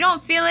if you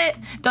don't feel it,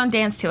 don't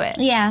dance to it.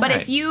 Yeah. But Right.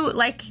 if you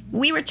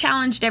we were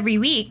challenged every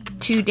week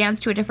to dance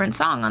to a different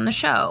song on the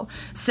show.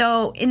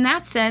 So in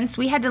that sense,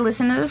 we had to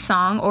listen to the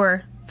song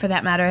or for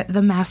that matter,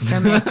 the master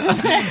mix.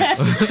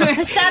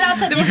 shout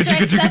out to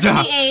District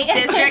 78.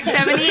 District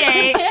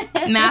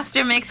 78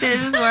 master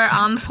mixes were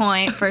on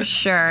point for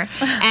sure.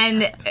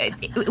 And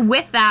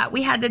with that,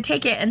 we had to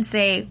take it and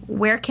say,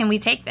 where can we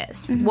take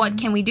this? What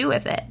can we do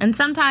with it? And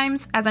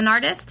sometimes, as an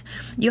artist,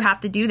 you have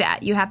to do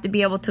that. You have to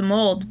be able to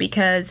mold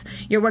because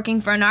you're working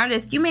for an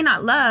artist. You may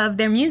not love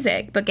their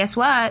music, but guess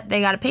what?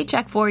 They got a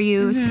paycheck for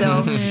you.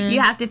 So you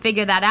have to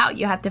figure that out.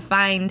 You have to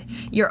find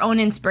your own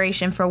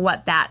inspiration for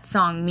what that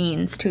song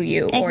means to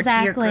you or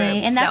to your group.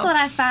 And that's So- what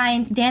I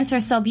find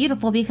dancers so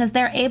beautiful because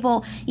they're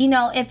able,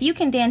 if you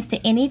can dance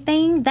to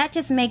anything, that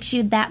just makes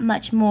you that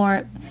much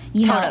more,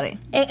 Totally.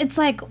 It's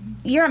like,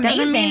 you're amazing.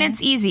 Doesn't mean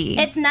it's easy.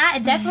 It's not,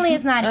 it definitely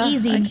is not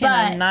easy, I but.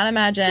 cannot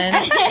imagine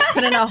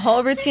putting a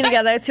whole routine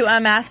together to a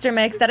master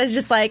mix that is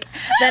just like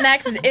the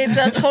next, it's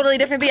a totally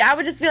different beat. I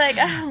would just be like,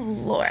 oh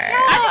Lord.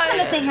 I'm just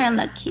gonna sit here and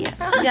look cute.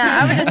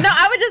 Yeah,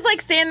 I would just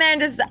like stand there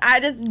and I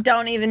just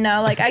don't even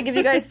know. Like I give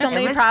you guys so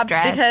many was props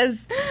stress.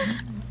 because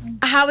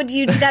how would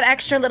you do that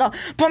extra little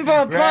bump,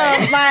 bump,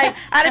 bump? Like,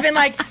 I'd have been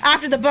like,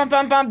 after the bump,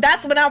 bump, bump,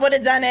 that's when I would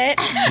have done it.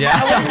 Yeah.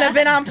 I wouldn't have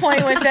been on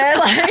point with it.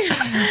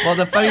 Like, Well,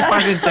 the funny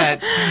part is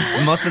that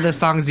most of the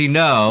songs you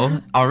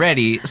know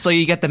already, so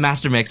you get the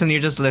master mix and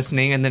you're just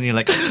listening, and then you're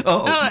like, there's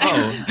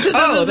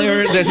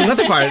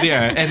another part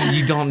here, and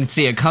you don't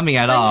see it coming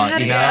at all,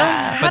 you know?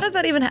 how does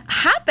that even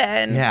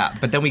happen? Yeah,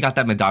 but then we got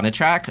that Madonna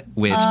track,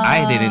 which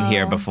I didn't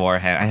hear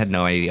beforehand. I had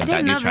no idea of that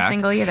didn't new know the track.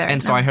 single either,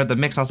 And so no. I heard the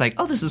mix, I was like,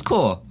 oh, this is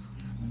cool.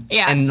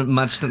 Yeah. And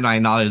much to my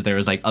knowledge, there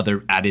was like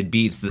other added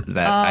beats that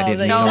I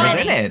didn't know was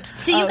in it.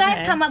 Do you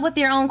guys come up with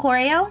your own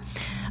choreo?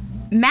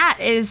 Matt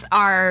is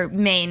our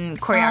main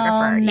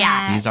choreographer. Matt.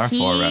 Yeah, He's our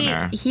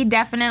forerunner. He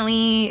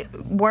definitely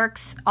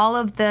works all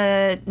of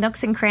the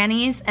nooks and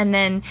crannies, and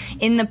then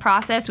in the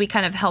process, we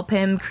kind of help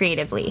him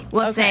creatively.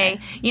 We'll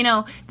say,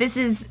 this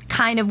is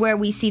kind of where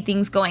we see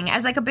things going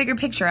as like a bigger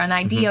picture, an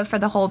idea for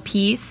the whole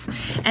piece,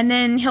 and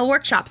then he'll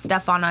workshop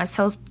stuff on us.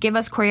 He'll give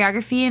us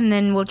choreography, and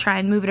then we'll try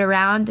and move it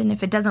around. And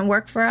if it doesn't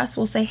work for us,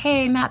 we'll say,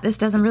 "Hey, Matt, this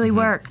doesn't really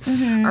work,"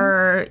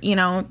 or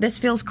this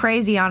feels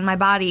crazy on my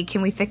body.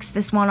 Can we fix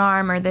this one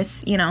arm or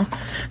this?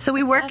 So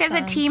we work as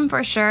a team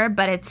for sure,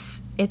 but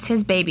it's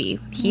his baby.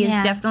 He is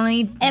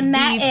definitely And the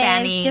Matt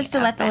Fanny is, just to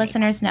of let the Fanny.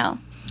 listeners know.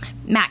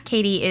 Matt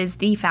Katie is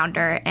the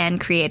founder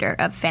and creator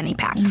of Fanny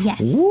Pack. Yes.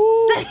 Can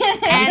you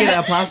get an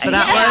applause for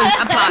that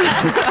one? Applause.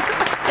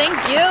 Thank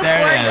you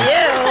There for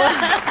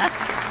it you.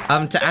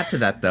 To add to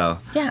that, though,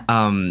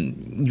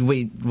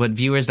 what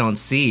viewers don't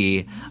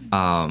see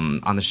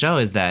on the show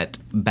is that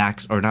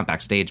not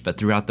backstage, but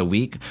throughout the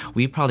week,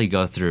 we probably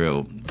go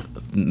through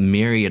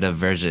myriad of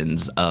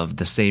versions of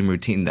the same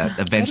routine that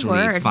eventually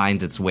word.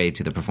 finds its way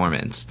to the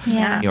performance,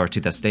 or to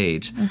the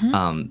stage.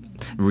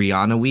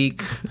 Rihanna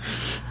week.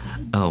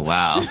 Oh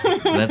wow!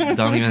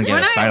 Don't even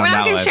get us started We're on not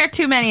that going one. to share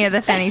too many of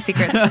the Fanny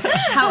secrets.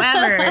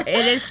 However,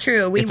 it is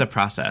true. It's a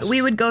process.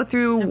 We would go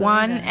through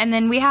one, and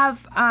then we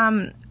have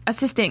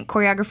assistant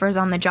choreographers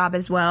on the job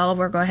as well.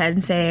 We'll go ahead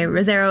and say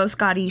Rosero,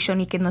 Scotty,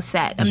 Shonique, and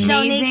Lisette.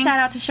 Amazing. Shonique, shout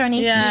out to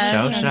Shonique.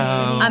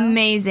 Show.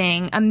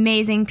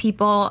 Amazing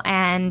people,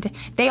 and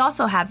they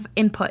also have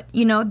input.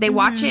 They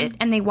watch it,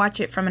 and they watch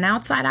it from an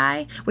outside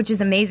eye, which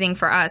is amazing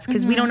for us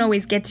because we don't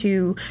always get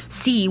to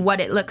see what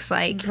it looks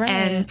like. Right.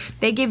 And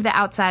they give the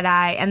outside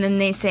eye, and then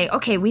they say,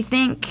 okay, we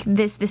think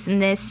this,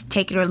 and this,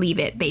 take it or leave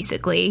it,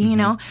 basically,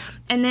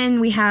 And then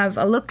we have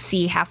a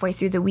look-see halfway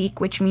through the week,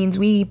 which means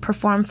we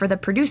perform for the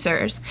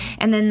producers.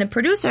 And then the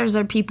producers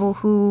are people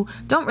who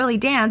don't really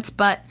dance,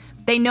 but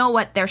they know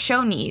what their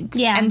show needs.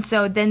 Yeah. And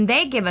so then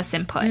they give us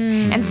input.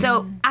 And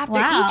so after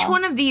Wow. each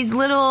one of these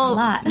little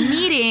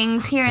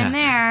meetings here and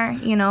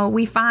there,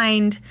 we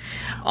find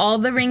all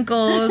the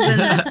wrinkles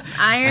and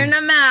iron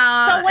them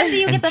out. So when do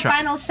you get the try-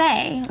 final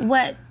say?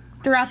 What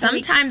throughout the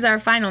week? Sometimes our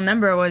final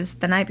number was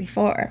the night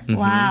before.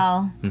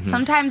 Wow.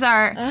 Sometimes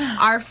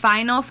our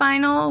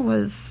final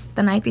was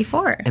the night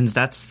before. And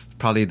that's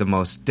probably the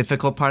most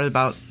difficult part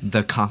about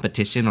the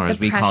competition, or as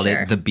we call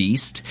pressure. it, the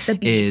beast, The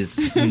beast.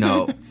 is,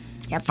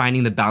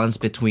 finding the balance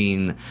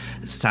between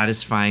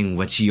satisfying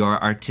what your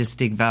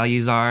artistic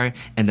values are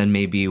and then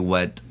maybe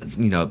what,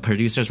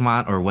 producers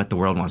want or what the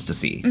world wants to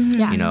see.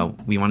 Yeah.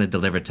 We want to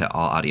deliver to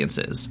all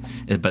audiences,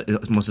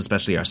 but most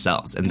especially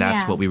ourselves. And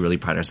that's Yeah. what we really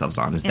pride ourselves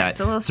on, is it's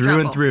a little that through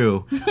and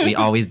struggle. through, we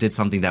always did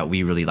something that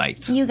we really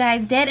liked. You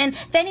guys did, and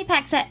Fanny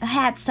Pack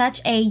has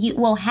such a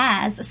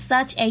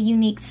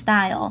unique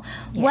style.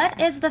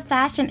 What is the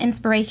fashion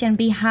inspiration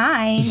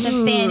behind the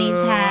Fanny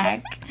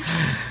Pack?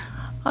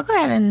 I'll go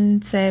ahead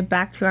and say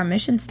back to our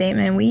mission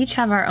statement. We each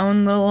have our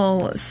own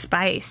little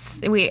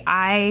spice.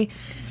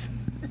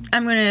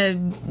 I'm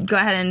going to go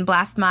ahead and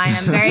blast mine.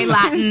 I'm very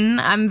Latin.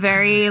 I'm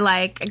very,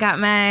 I got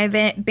my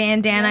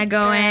bandana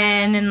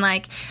going, and,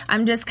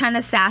 I'm just kind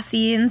of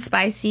sassy and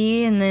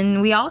spicy, and then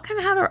we all kind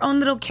of have our own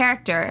little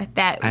character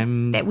that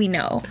we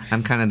know.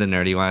 I'm kind of the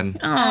nerdy one.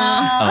 Oh,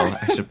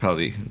 I should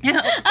probably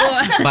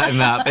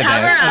button up. So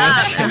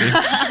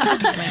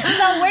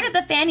where did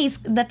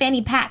the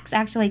Fanny Packs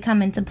actually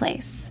come into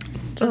place?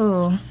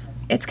 Ooh.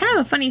 It's kind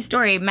of a funny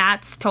story.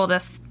 Matt's told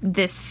us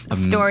this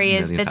story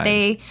is that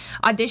they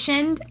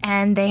auditioned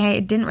and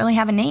they didn't really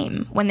have a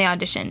name when they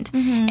auditioned.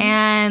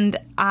 And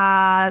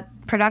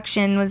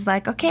production was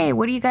like, okay,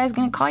 what are you guys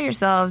going to call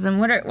yourselves? And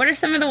what are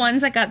some of the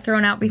ones that got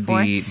thrown out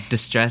before? The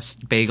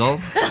Distressed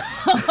Bagel.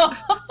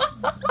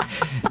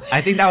 I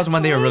think that was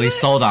one they were really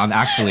sold on,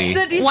 actually.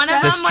 One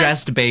of them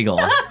Distressed Bagel.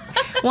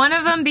 One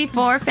of them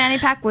before Fanny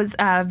Pack was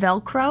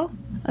Velcro.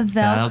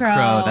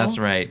 Velcro. That's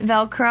right.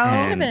 Velcro. And-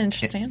 That would have been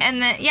interesting.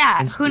 And then,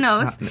 who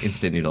knows? Not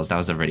Instant Noodles. That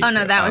was already. Oh,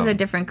 no, that was a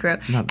different crew.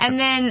 And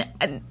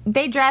then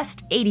they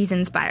dressed 80s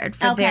inspired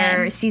for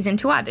their season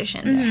 2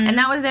 audition. And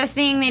that was their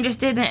thing. They just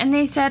did it. And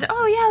they said,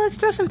 oh, yeah, let's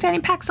throw some Fanny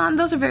Packs on.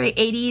 Those are very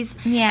 80s.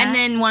 Yeah. And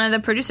then one of the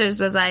producers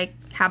was like,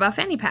 how about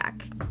Fanny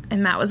Pack?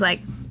 And Matt was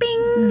like,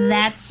 bing.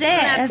 That's it.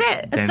 That's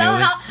it. Then So it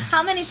was-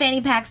 how many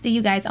Fanny Packs do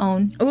you guys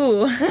own?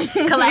 Ooh.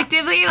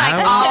 Collectively,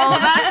 all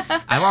of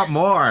us. I want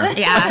more.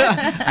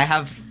 Yeah. I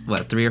have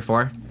 3 or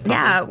 4?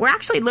 Yeah, we're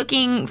actually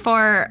looking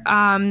for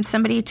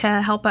somebody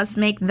to help us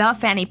make the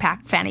fanny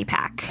pack.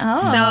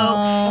 Oh.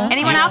 So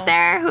anyone out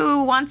there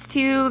who wants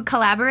to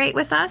collaborate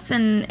with us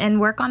and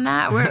work on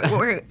that,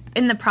 we're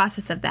in the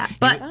process of that.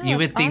 But You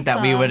would think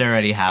that we would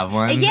alalready have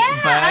one. Yeah,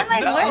 but I'm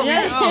like,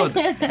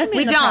 no.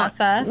 we the don't.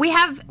 process. We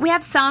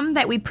have some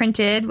that we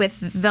printed with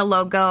the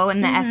logo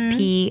and the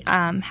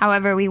FP.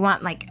 However, we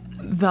want like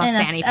the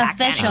An fanny pack.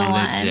 official fanny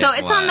pack. one. Legit So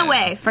it's on the one.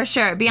 way for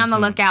sure. Be on the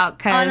lookout On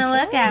because the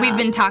lookout. we've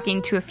been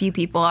talking to a few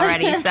people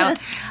already. So,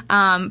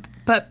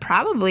 but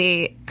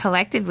probably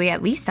collectively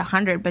at least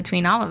 100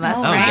 between all of us.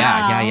 Oh, right?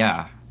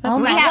 yeah. Oh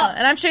We my have- God.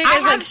 And I'm sure you I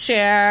guys like have-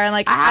 share and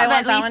like I have want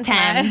at that least one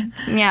 10.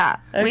 tonight. Yeah.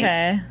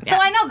 Okay. So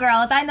I know,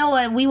 girls, I know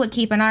what we would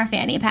keep in our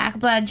fanny pack,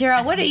 but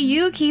Gerald, what do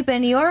you keep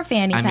in your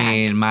fanny I pack?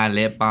 mean, my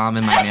lip balm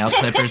and my nail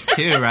clippers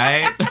too,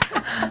 right?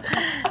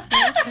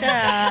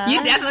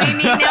 You definitely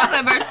need nail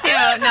clippers too.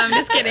 No, I'm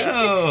just kidding.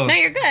 Oh. No,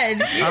 you're good.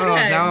 You're Oh,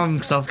 good. now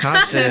I'm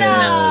self-conscious.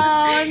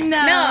 Oh, no.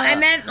 No, I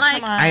meant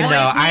like I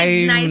know, boys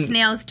need I'm- nice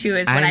nails too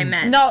is what I I'm-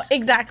 meant. No,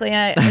 exactly.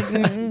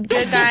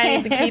 Good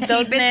guys to keep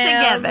those Keep it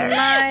nails together.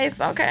 nice.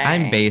 Okay.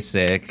 I'm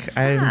basic.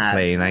 I'm Stop.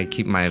 plain. I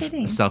keep my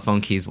Kidding. cell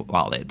phone keys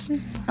wallet. There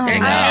you Oh, go.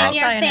 and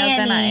your Sorry, nails,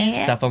 they're fanny.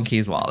 nice. Cell phone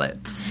keys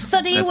wallets.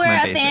 So do you That's wear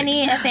my a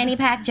basic. fanny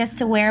pack just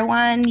to wear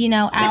one,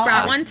 out? I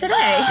brought one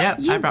today. Yep,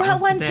 You I brought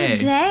one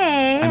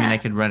today. I mean, I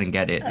could run and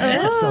get it.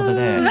 It's over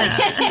there.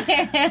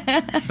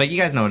 But you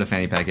guys know what a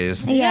fanny pack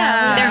is.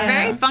 Yeah. They're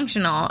very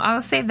functional.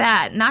 I'll say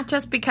that. Not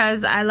just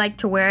because I like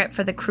to wear it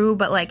for the crew,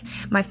 but like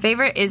my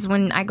favorite is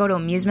when I go to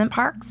amusement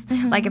parks.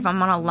 Like if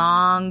I'm on a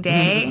long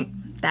day,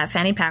 that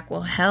fanny pack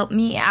will help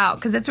me out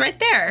because it's right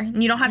there.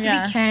 And you don't have to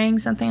Yeah. be carrying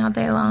something all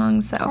day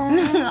long. So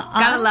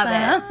gotta love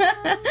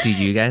it. Do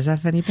you guys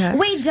have fanny packs?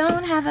 We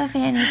don't have a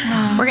fanny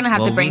pack. We're gonna have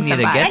Well, to bring we some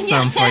need to by. get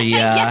some for you.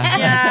 We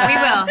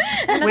will.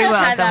 We will.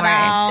 Try Don't that worry.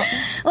 out.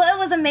 Well, it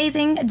was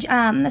amazing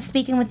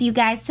speaking with you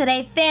guys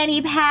today.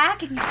 Fanny pack.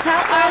 Tell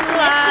our There's the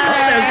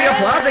listeners.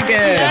 applause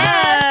again.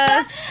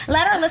 Yes.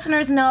 Let our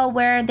listeners know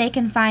where they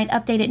can find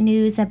updated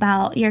news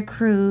about your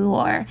crew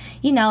or,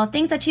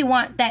 things that you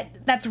want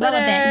that's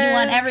relevant. You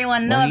want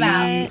everyone to know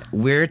about.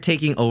 We're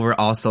taking over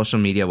all social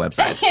media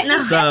websites.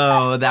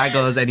 So that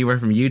goes anywhere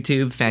from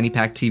YouTube, Fanny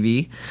Pack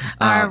TV,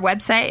 Our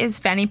website is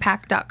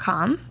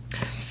fannypack.com.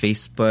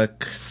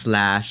 Facebook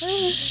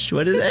 /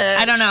 what is it?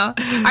 I don't know.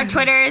 Our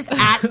Twitter is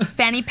at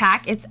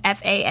fannypack. It's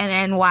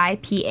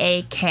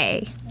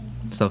FANNYPAK.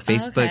 So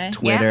Facebook, Okay.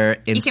 Twitter,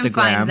 Yeah. You can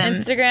find Instagram. them.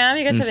 Instagram.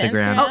 You guys have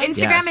Instagram. Instagram. Oh,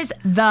 Instagram Yes. is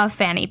the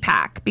fanny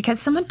pack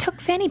because someone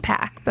took fanny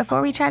pack before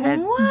we tried to.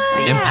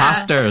 What?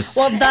 Imposters.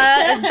 Well, the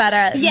is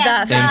better.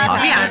 Yes, The the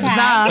Imposter.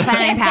 Yeah, the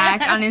fanny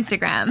pack on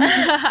Instagram.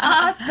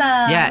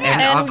 Awesome. Yeah, and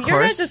And of your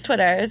course, guys'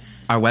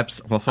 Twitters. our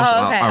first of all,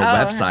 okay. our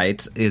Oh, okay.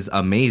 website is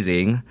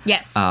amazing.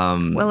 Yes.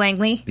 Will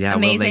Langley. yeah, Will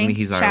Amazing. Langley,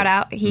 he's our- Shout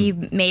out. He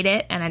made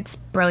it and it's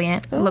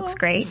brilliant. It looks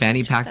great.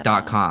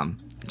 Fannypack.com.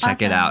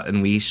 Check it out,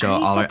 and we show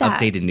already all our said that.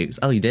 updated news.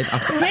 Oh, you did?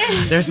 I'm sorry.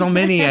 There's so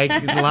many. I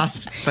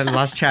lost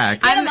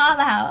track. Get them all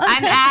out.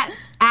 I'm at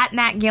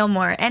Nat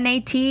Gilmore.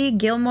 NAT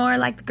Gilmore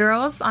like the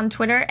girls on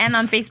Twitter and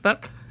on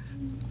Facebook.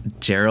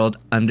 Gerald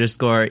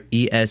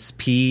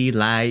 _ESP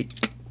like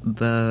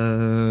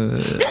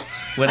the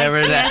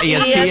whatever that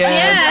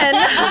ESPN.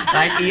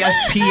 Like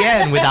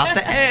ESPN without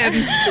the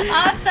N.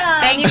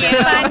 Awesome. Thank You you.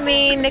 can find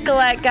me,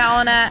 Nicolette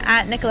Gaona,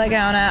 at Nicolette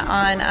Gaona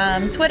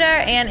on Twitter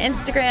and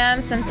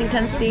Instagram, Cincy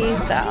Tinsy.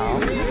 So,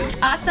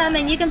 Awesome.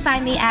 And you can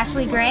find me,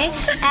 Ashley Gray,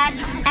 at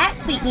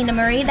Tweet Nina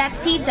Marie. That's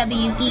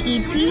TWEETNINA.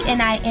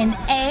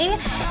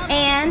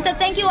 And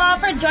thank you all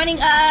for joining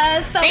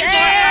us. So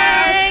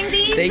Thank you.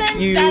 Season Thank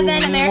you.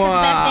 7,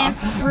 America's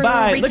Best Dance Crew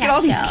Bye. recap Look at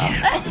all these show.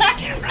 cameras.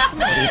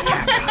 All these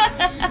cameras.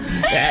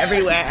 They're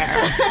everywhere.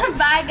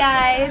 Bye,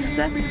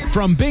 guys.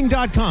 From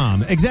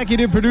Bing.com,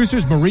 executive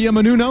producers Maria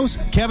Menounos,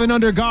 Kevin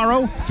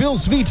Undergaro, Phil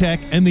Svitek,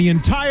 and the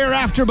entire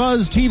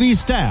AfterBuzz TV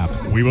staff.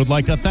 We would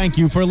like to thank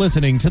you for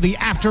listening to the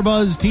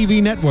AfterBuzz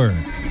TV network.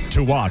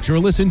 To watch or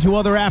listen to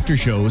other after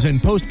shows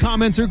and post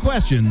comments or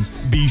questions,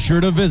 be sure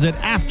to visit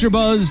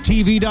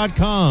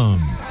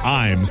AfterBuzzTV.com.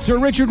 I'm Sir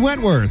Richard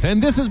Wentworth,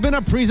 and this has been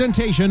a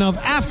presentation of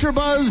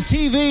AfterBuzz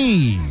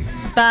TV.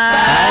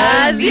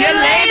 buzz you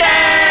later!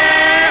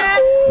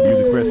 The views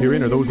expressed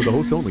herein are those of the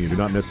host only and do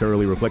not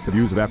necessarily reflect the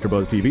views of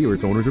AfterBuzz TV or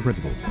its owners or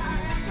principals.